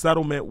 million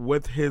settlement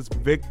with his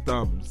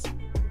victims.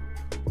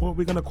 Well,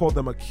 we're going to call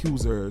them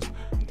accusers.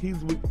 He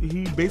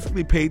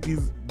basically paid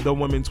the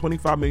women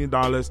 $25 million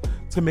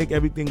to make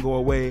everything go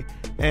away,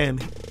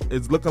 and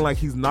it's looking like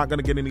he's not going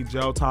to get any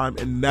jail time,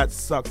 and that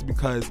sucks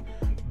because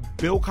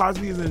Bill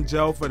Cosby is in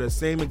jail for the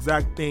same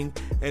exact thing,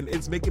 and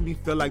it's making me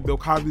feel like Bill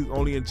Cosby is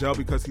only in jail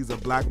because he's a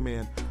black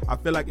man. I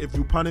feel like if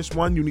you punish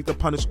one, you need to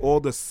punish all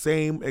the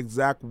same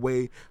exact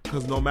way,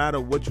 because no matter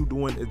what you're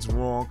doing, it's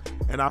wrong.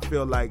 And I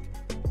feel like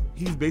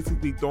he's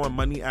basically throwing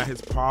money at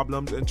his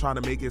problems and trying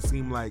to make it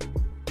seem like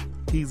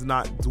he's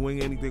not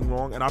doing anything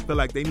wrong. And I feel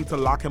like they need to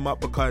lock him up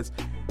because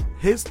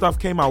his stuff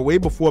came out way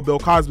before Bill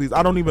Cosby's.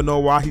 I don't even know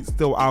why he's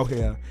still out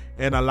here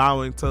and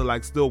allowing to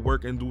like still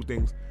work and do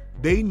things.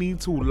 They need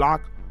to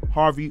lock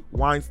Harvey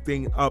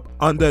Weinstein up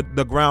under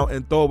the ground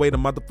and throw away the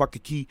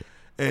motherfucking key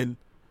and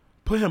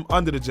put him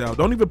under the jail.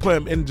 Don't even put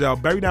him in jail.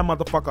 Bury that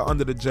motherfucker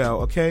under the jail,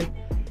 okay?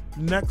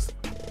 Next,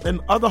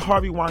 in other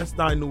Harvey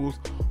Weinstein news,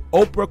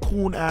 Oprah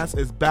coon ass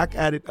is back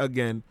at it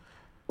again.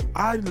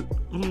 I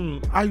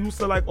used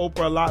to like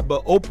Oprah a lot,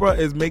 but Oprah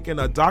is making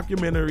a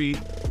documentary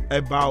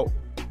about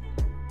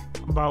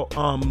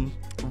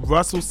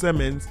Russell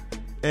Simmons.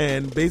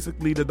 And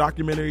basically the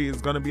documentary is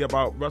going to be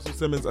about Russell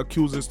Simmons'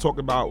 accusers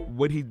talking about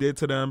what he did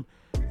to them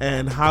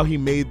and how he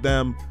made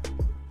them,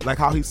 like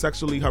how he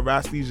sexually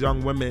harassed these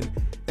young women.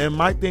 And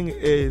my thing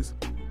is,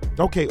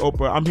 okay,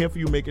 Oprah, I'm not here for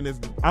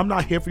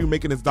you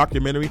making this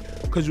documentary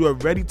because you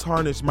already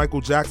tarnished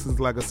Michael Jackson's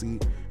legacy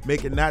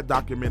making that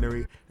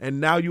documentary. And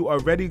now you're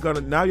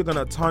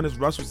gonna tarnish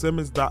Russell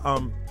Simmons'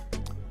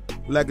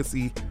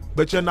 legacy,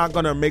 but you're not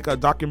gonna make a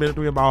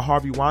documentary about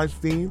Harvey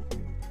Weinstein.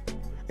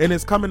 And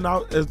it's coming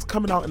out in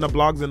the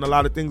blogs and a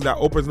lot of things that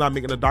Oprah's not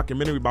making a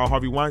documentary about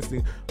Harvey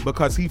Weinstein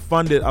because he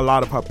funded a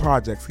lot of her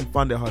projects. He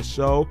funded her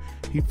show.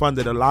 He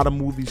funded a lot of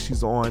movies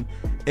she's on.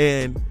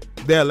 And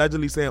they're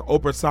allegedly saying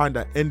Oprah signed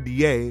an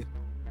NDA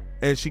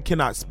and she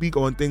cannot speak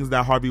on things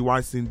that Harvey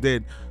Weinstein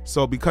did.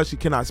 So because she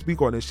cannot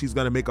speak on it, she's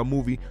going to make a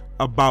movie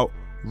about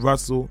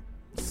Russell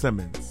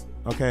Simmons.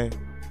 Okay?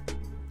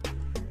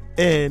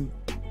 And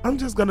I'm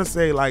just going to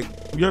say, like,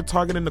 you're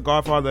targeting the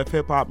godfather of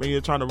hip-hop and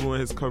you're trying to ruin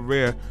his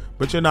career,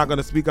 but you're not going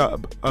to speak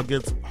up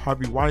against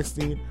Harvey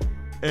Weinstein.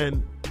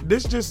 And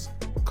this just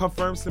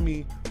confirms to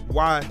me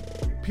why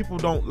people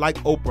don't like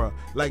Oprah.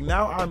 Like,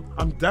 now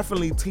I'm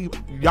definitely team,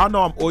 y'all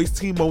know I'm always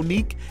team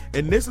Monique,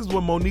 and this is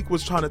what Monique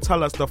was trying to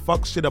tell us, the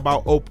fuck shit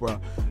about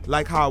Oprah.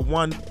 Like how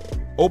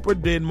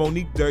Oprah did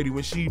Monique dirty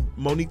when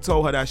Monique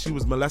told her that she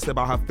was molested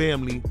by her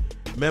family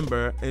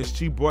member, and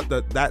she brought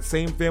that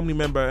same family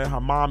member and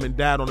her mom and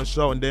dad on the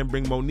show and then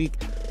bring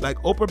Monique. Like,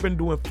 Oprah been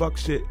doing fuck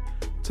shit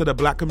to the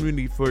black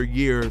community for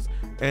years,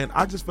 and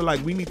I just feel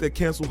like we need to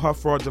cancel her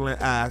fraudulent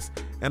ass,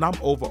 and I'm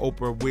over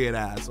Oprah weird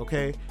ass,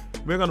 okay?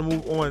 We're gonna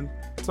move on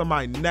to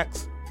my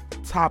next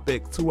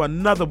topic, to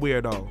another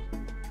weirdo.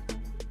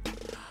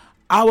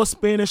 Our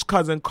Spanish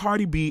cousin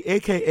Cardi B,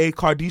 aka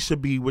Cardisha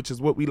B, which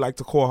is what we like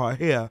to call her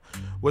here,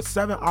 was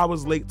 7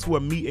 hours late to a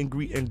meet and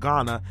greet in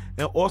Ghana,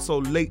 and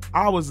also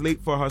hours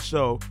late for her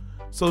show.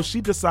 So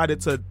she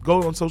decided to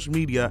go on social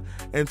media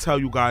and tell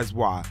you guys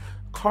why.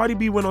 Cardi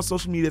B went on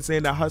social media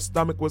saying that her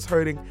stomach was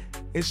hurting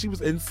and she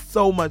was in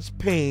so much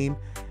pain,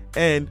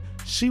 and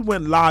she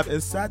went live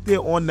and sat there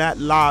on that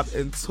live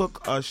and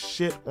took a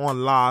shit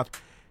on live.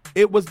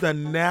 It was the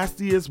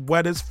nastiest,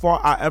 wettest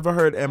fart I ever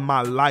heard in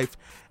my life,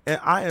 and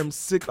I am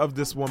sick of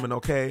this woman,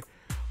 okay?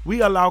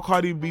 We allow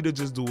Cardi B to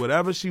just do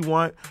whatever she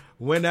want,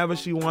 whenever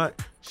she want.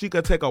 She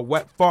could take a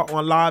wet fart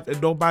on live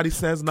and nobody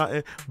says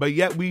nothing, but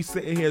yet we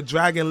sitting here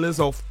dragging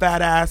Lizzo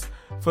fat ass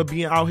for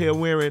being out here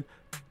wearing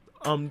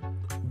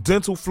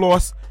dental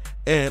floss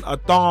and a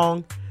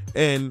thong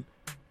and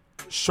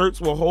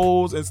shirts with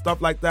holes and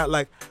stuff like that.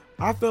 Like,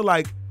 I feel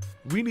like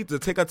we need to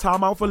take a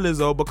time out for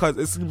Lizzo, because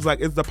it seems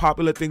like it's the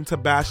popular thing to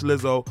bash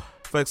Lizzo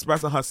for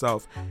expressing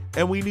herself,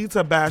 and we need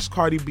to bash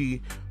Cardi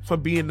B for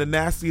being the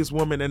nastiest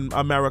woman in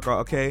America,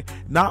 okay?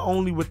 Not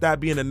only with that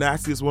being the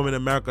nastiest woman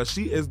in America,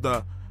 she is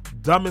the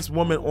dumbest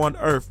woman on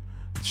earth.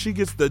 She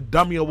gets the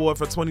Dummy Award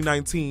for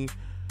 2019.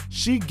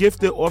 She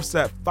gifted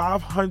Offset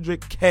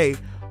 $500K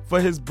for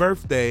his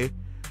birthday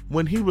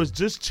when he was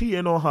just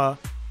cheating on her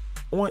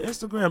on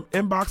Instagram,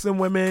 inboxing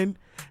women,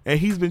 and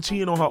he's been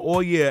cheating on her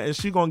all year, and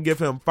she gonna give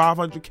him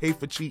 $500K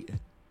for cheating.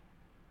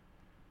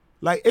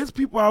 Like, it's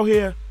people out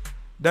here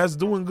that's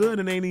doing good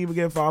and ain't even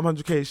getting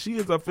 $500K. She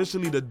is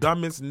officially the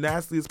dumbest,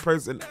 nastiest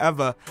person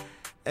ever,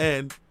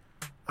 and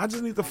I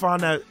just need to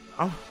find that.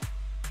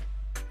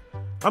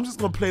 I'm just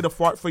gonna play the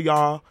fart for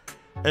y'all,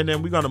 and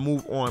then we're gonna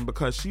move on,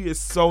 because she is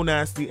so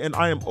nasty, and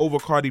I am over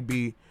Cardi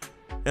B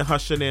and her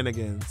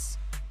shenanigans.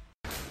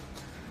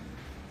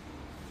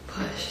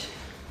 Push.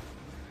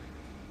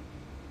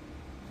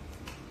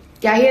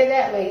 Y'all hear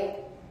that?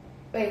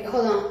 Wait,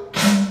 hold on.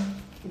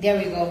 There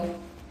we go. In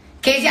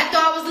case y'all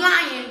thought I was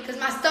lying, because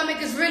my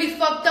stomach is really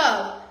fucked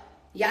up.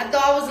 Y'all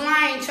thought I was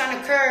lying, trying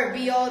to curb,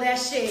 be all that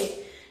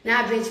shit.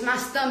 Nah, bitch, my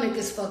stomach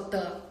is fucked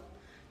up.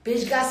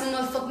 Bitch got some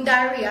motherfucking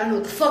diarrhea. I don't know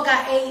what the fuck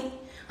I ate.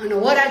 I don't know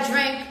what I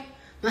drank.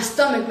 My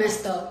stomach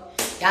messed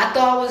up. Y'all thought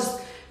I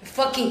was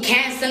fucking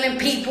canceling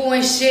people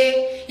and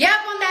shit. Yep,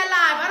 on that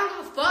live. I don't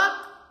give a fuck.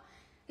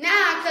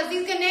 Nah, because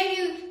these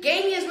Canadian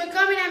Ganians were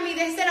coming at me.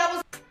 They said I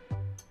was...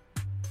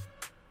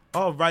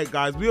 All right,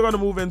 guys, we are going to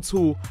move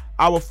into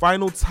our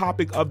final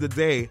topic of the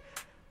day.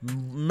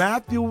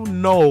 Matthew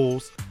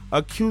Knowles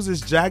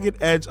accuses Jagged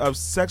Edge of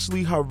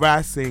sexually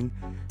harassing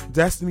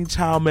Destiny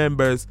Child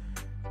members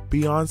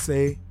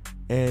Beyonce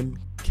and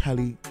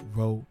Kelly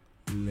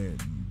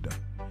Rowland.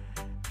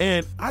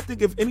 And I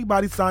think if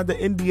anybody signed the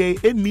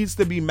NDA, it needs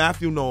to be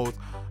Matthew Knowles.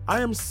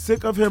 I am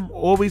sick of him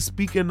always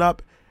speaking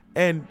up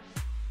and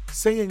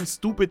saying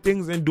stupid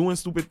things and doing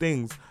stupid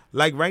things.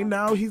 Like, right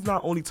now, he's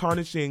not only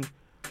tarnishing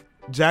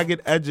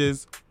Jagged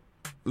Edge's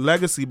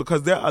legacy,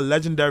 because they're a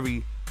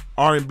legendary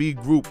R&B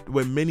group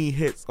with many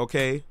hits,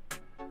 okay?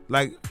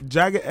 Like,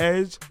 Jagged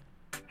Edge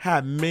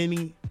had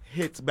many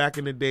hits back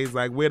in the days,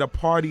 like Where the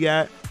Party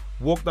At,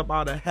 Walked Up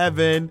Out of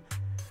Heaven,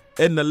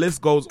 and the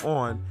list goes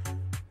on.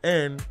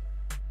 And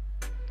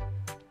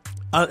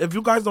if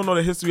you guys don't know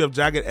the history of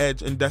Jagged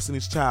Edge and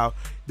Destiny's Child,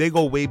 they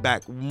go way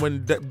back.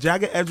 When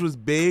Jagged Edge was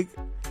big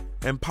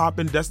and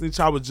popping, Destiny's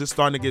Child was just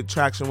starting to get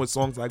traction with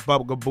songs like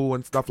Bugaboo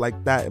and stuff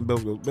like that, and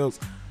Bills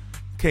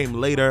came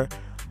later.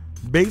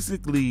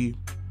 Basically,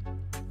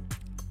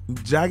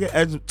 Jagged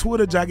Edge, two of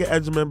the Jagged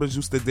Edge members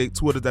used to date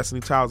two of the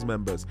Destiny Child's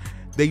members.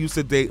 They used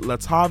to date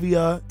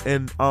Latavia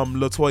and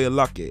LaToya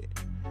Luckett.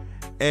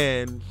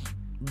 And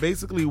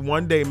basically,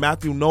 one day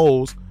Matthew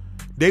Knowles,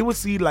 they would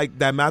see like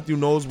that Matthew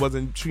Knowles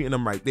wasn't treating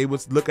them right. They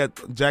would look at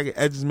Jagged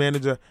Edge's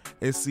manager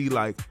and see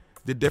like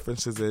the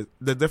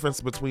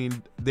difference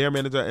between their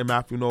manager and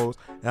Matthew Knowles,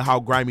 and how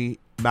grimy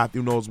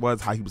Matthew Knowles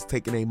was, how he was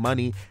taking their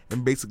money,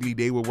 and basically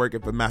they were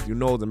working for Matthew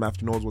Knowles and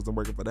Matthew Knowles wasn't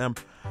working for them.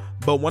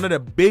 But one of the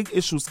big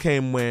issues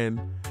came when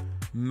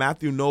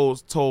Matthew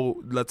Knowles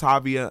told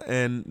Latavia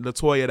and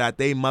LaToya that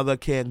their mother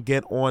can't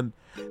get on,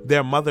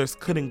 their mothers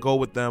couldn't go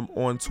with them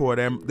on tour.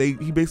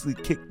 He basically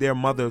kicked their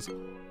mothers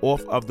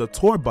off of the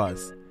tour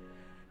bus.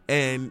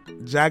 And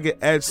Jagged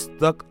Edge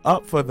stuck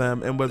up for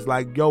them and was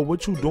like, yo,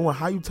 what you doing?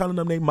 How you telling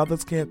them their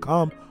mothers can't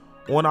come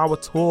on our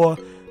tour?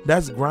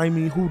 That's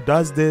grimy. Who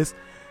does this?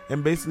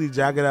 And basically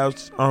Jagged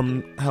Edge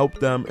helped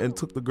them and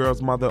took the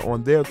girl's mother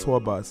on their tour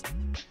bus.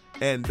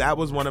 And that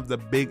was one of the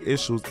big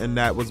issues, and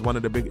that was one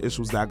of the big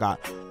issues that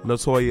got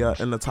LaToya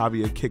and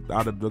Latavia kicked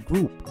out of the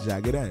group,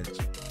 Jagged Edge.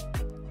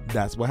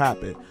 That's what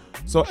happened.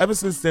 So ever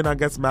since then, I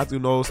guess Matthew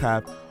Knowles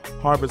have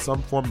harbored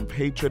some form of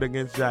hatred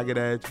against Jagged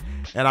Edge,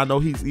 and I know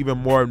he's even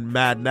more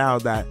mad now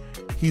that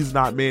he's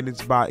not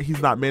managing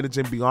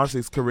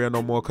Beyonce's career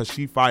no more, because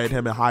she fired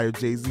him and hired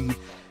Jay-Z.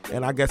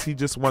 And I guess he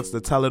just wants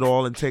to tell it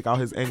all and take out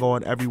his anger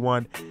on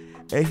everyone,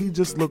 and he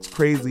just looks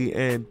crazy.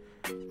 And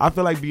I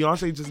feel like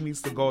Beyonce just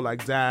needs to go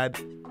like, Dad,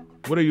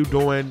 what are you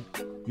doing?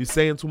 You're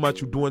saying too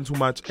much, you're doing too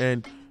much,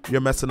 and you're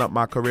messing up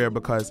my career,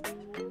 because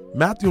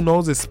Matthew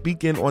Knowles is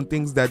speaking on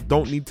things that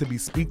don't need to be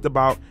speaked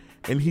about,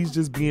 and he's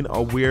just being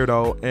a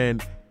weirdo,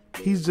 and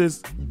he's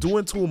just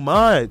doing too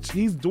much.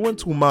 He's doing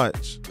too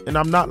much, and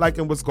I'm not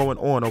liking what's going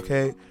on,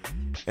 okay?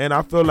 And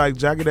I feel like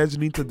Jagged Edge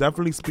need to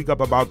definitely speak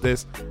up about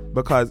this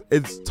because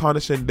it's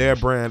tarnishing their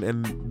brand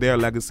and their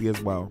legacy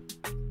as well.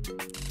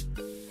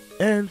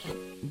 And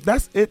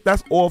that's it.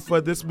 That's all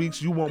for this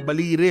week's You Won't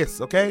Believe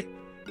This, okay?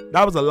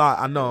 That was a lot,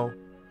 I know.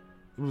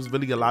 It was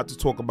really a lot to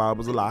talk about. It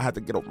was a lot I had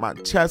to get off my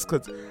chest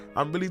because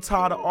I'm really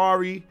tired of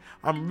Ari.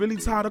 I'm really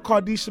tired of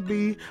Cardisha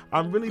B.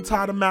 I'm really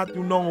tired of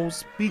Matthew Knowles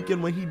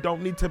speaking when he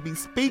don't need to be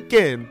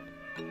speaking.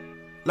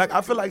 Like,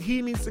 I feel like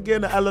he needs to get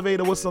in the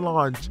elevator with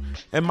Solange.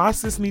 And my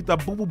sis need to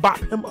boo-bop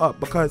him up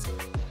because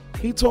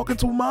he talking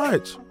too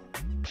much.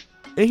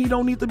 And he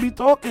don't need to be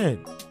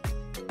talking.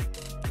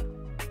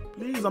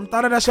 Please, I'm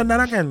tired of that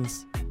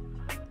shenanigans.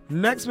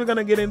 Next, we're going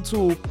to get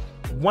into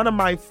one of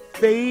my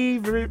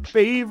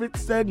favorite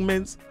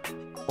segments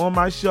on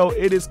my show.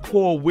 It is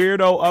called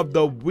Weirdo of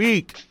the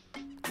Week.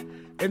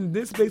 And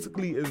this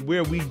basically is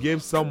where we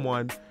give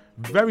someone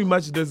very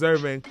much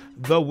deserving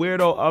the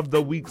Weirdo of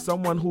the Week.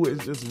 Someone who is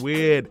just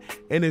weird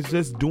and is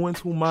just doing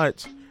too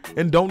much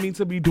and don't need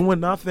to be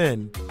doing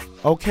nothing.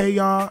 Okay,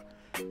 y'all?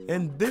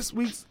 And this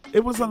week's,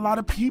 it was a lot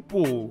of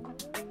people.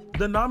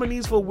 The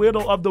nominees for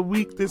Weirdo of the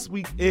Week this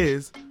week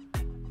is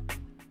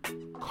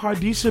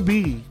Cardisha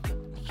B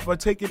for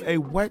taking a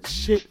wet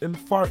shit and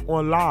fart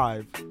on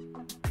live.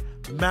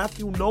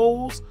 Matthew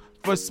Knowles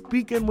for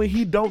speaking when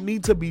he don't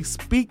need to be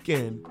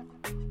speaking.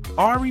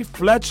 Ari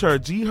Fletcher,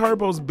 G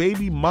Herbo's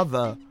baby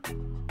mother,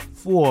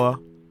 for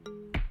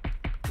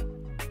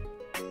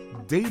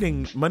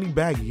dating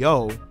Moneybagg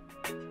Yo.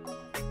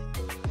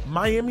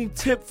 Miami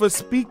Tip for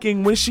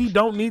speaking when she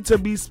don't need to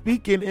be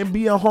speaking and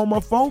being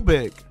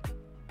homophobic.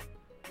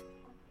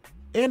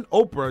 And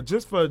Oprah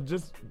just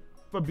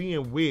for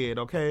being weird,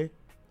 okay?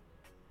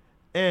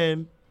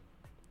 And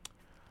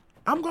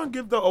I'm going to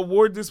give the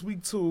award this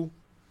week to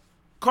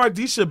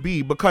Cardisha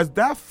B because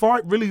that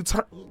fart really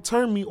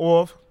turned me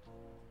off.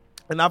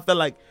 And I felt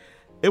like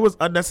it was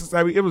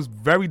unnecessary. It was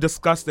very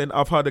disgusting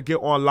of her to get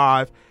on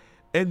live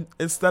and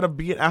instead of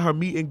being at her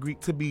meet and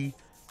greet to be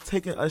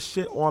taking a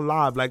shit on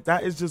live. Like,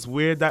 that is just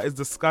weird. That is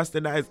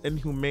disgusting. That is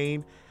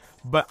inhumane.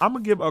 But I'm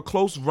going to give a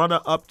close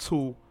runner up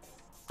to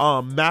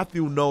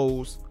Matthew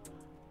Knowles.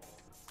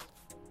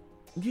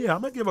 Yeah,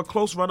 I'm going to give a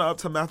close runner up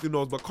to Matthew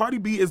Knowles. But Cardi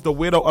B is the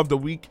weirdo of the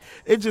week.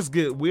 It just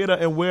gets weirder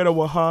and weirder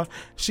with her.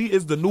 She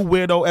is the new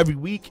weirdo every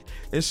week.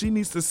 And she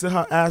needs to sit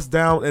her ass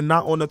down and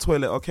not on the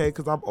toilet, okay?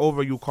 Because I'm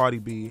over you, Cardi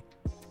B.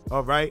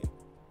 All right?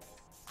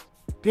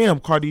 Damn,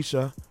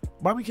 Cardisha.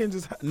 Why we can't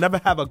just never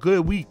have a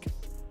good week?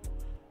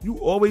 You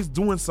always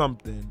doing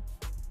something.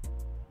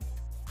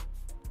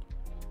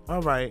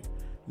 All right.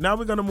 Now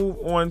we're going to move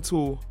on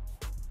to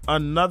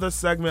another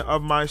segment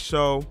of my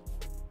show.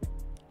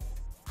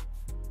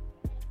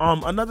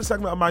 Another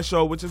segment of my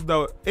show, which is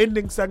the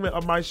ending segment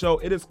of my show.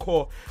 It is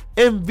called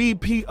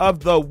MVP of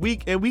the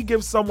Week. And we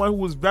give someone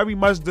who is very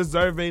much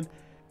deserving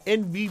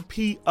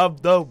MVP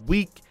of the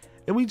week.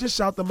 And we just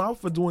shout them out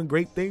for doing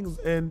great things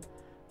and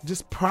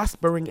just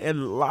prospering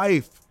in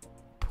life.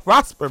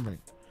 Prospering.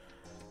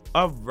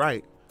 All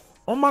right.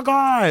 Oh my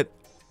God.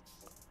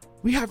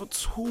 We have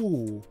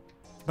two,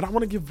 but I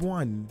want to give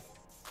one.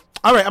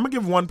 All right, I'm going to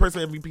give one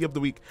person MVP of the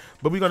week,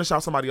 but we're going to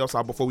shout somebody else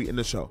out before we end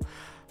the show.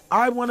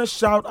 I want to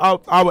shout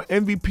out our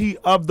MVP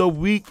of the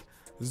week,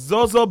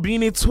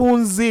 Zozobini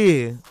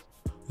Tunzi.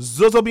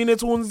 Zozobini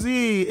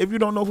Tunzi. If you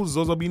don't know who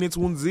Zozobini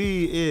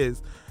Tunzi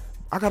is,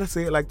 I got to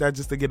say it like that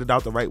just to get it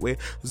out the right way.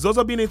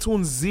 Zozobini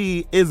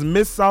Tunzi is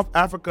Miss South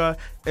Africa,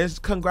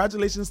 and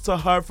congratulations to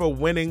her for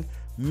winning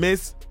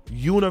Miss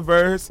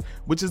Universe,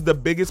 which is the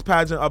biggest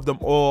pageant of them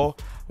all.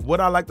 What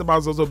I liked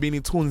about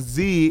Zozobini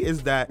Tunzi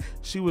is that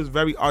she was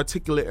very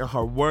articulate in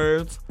her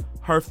words.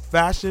 Her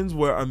fashions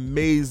were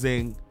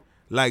amazing.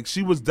 Like,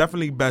 she was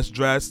definitely best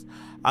dressed.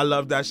 I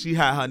love that she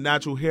had her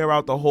natural hair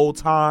out the whole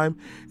time.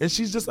 And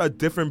she's just a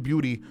different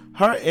beauty.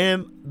 Her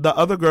and the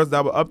other girls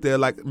that were up there,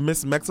 like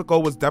Miss Mexico,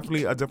 was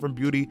definitely a different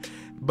beauty.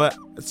 But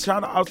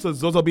shout out to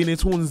Zozobini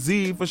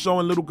Tunzi for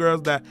showing little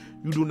girls that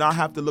you do not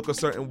have to look a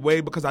certain way.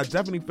 Because I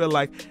definitely feel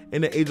like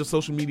in the age of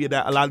social media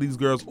that a lot of these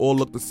girls all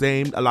look the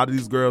same. A lot of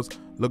these girls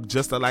look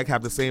just alike,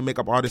 have the same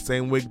makeup artist,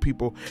 same wig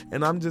people.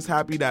 And I'm just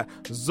happy that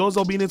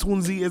Zozobini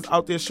Tunzi is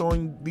out there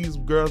showing these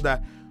girls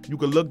that you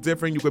could look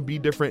different, you could be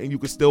different, and you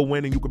could still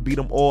win, and you could beat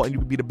them all, and you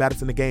could be the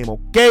baddest in the game,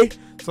 okay?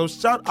 So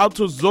shout out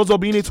to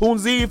Zozobini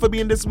Tunzi for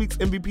being this week's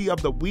MVP of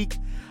the week.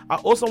 I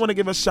also want to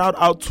give a shout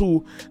out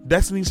to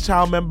Destiny's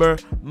Child member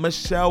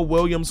Michelle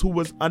Williams, who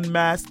was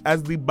unmasked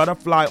as the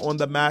butterfly on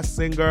The Masked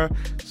Singer.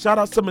 Shout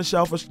out to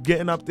Michelle for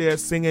getting up there,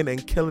 singing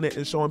and killing it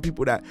and showing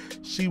people that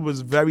she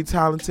was very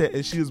talented,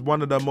 and she is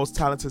one of the most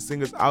talented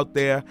singers out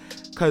there.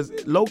 Because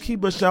low-key,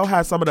 Michelle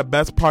has some of the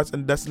best parts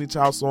in Destiny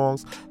Child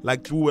songs,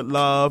 like Through With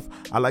Love.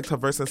 I liked her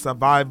verse in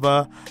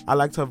Survivor. I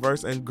liked her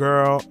verse in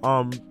Girl.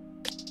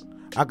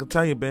 I could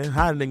tell you been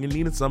hiding and you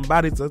needed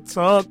somebody to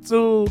talk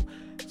to.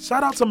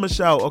 Shout out to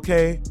Michelle,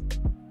 okay?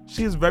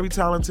 She is very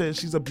talented and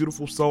she's a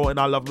beautiful soul, and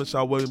I love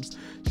Michelle Williams.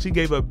 She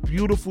gave a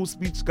beautiful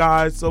speech,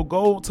 guys. So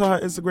go to her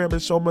Instagram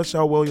and show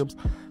Michelle Williams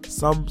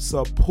some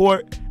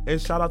support. And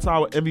shout out to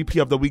our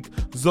MVP of the week,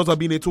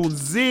 Zozobini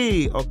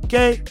Tunzi,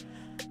 okay?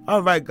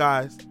 All right,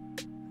 guys.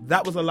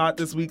 That was a lot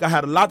this week. I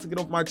had a lot to get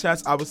off my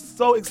chest. I was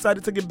so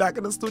excited to get back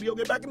in the studio,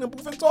 get back in the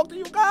booth and talk to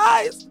you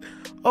guys.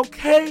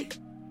 Okay?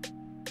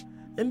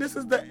 And this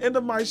is the end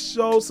of my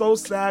show. So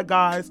sad,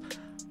 guys.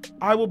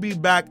 I will be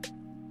back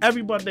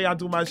every Monday. I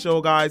do my show,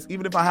 guys.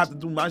 Even if I have to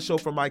do my show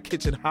from my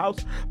kitchen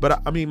house.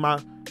 But I mean my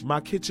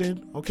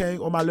kitchen, okay?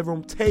 Or my living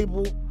room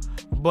table.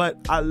 But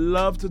I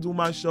love to do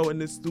my show in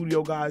this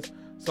studio, guys.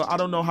 So I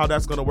don't know how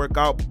that's going to work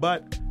out.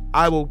 But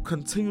I will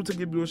continue to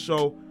give you a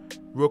show.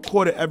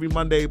 Record it every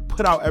Monday,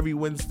 put out every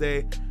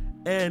Wednesday,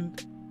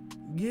 and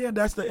yeah,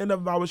 that's the end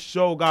of our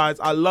show,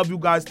 guys. I love you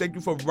guys. Thank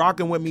you for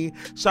rocking with me.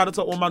 Shout out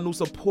to all my new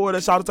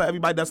supporters. Shout out to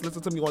everybody that's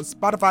listening to me on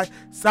Spotify,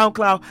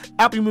 SoundCloud,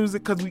 Apple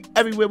Music, because we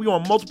everywhere. We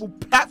on multiple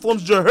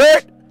platforms, you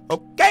heard?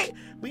 Okay?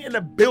 We in the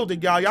building,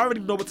 y'all. Y'all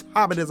already know what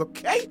time it is,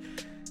 okay?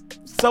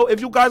 So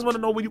if you guys want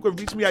to know where you can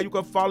reach me at, you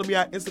can follow me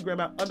at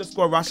Instagram at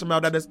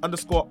 _Rashamel. That is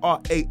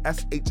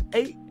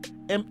 _RASHAMEL.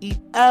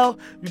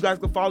 You guys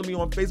can follow me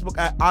on Facebook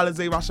at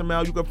Alize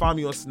Rashamel. You can find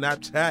me on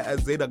Snapchat at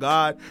Zeta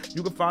God.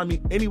 You can find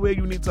me anywhere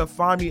you need to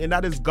find me, and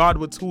that is God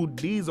with 2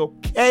 D's,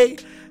 okay?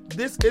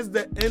 This is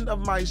the end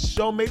of my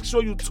show. Make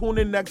sure you tune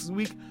in next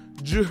week.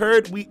 You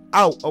heard? We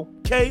out,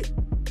 okay?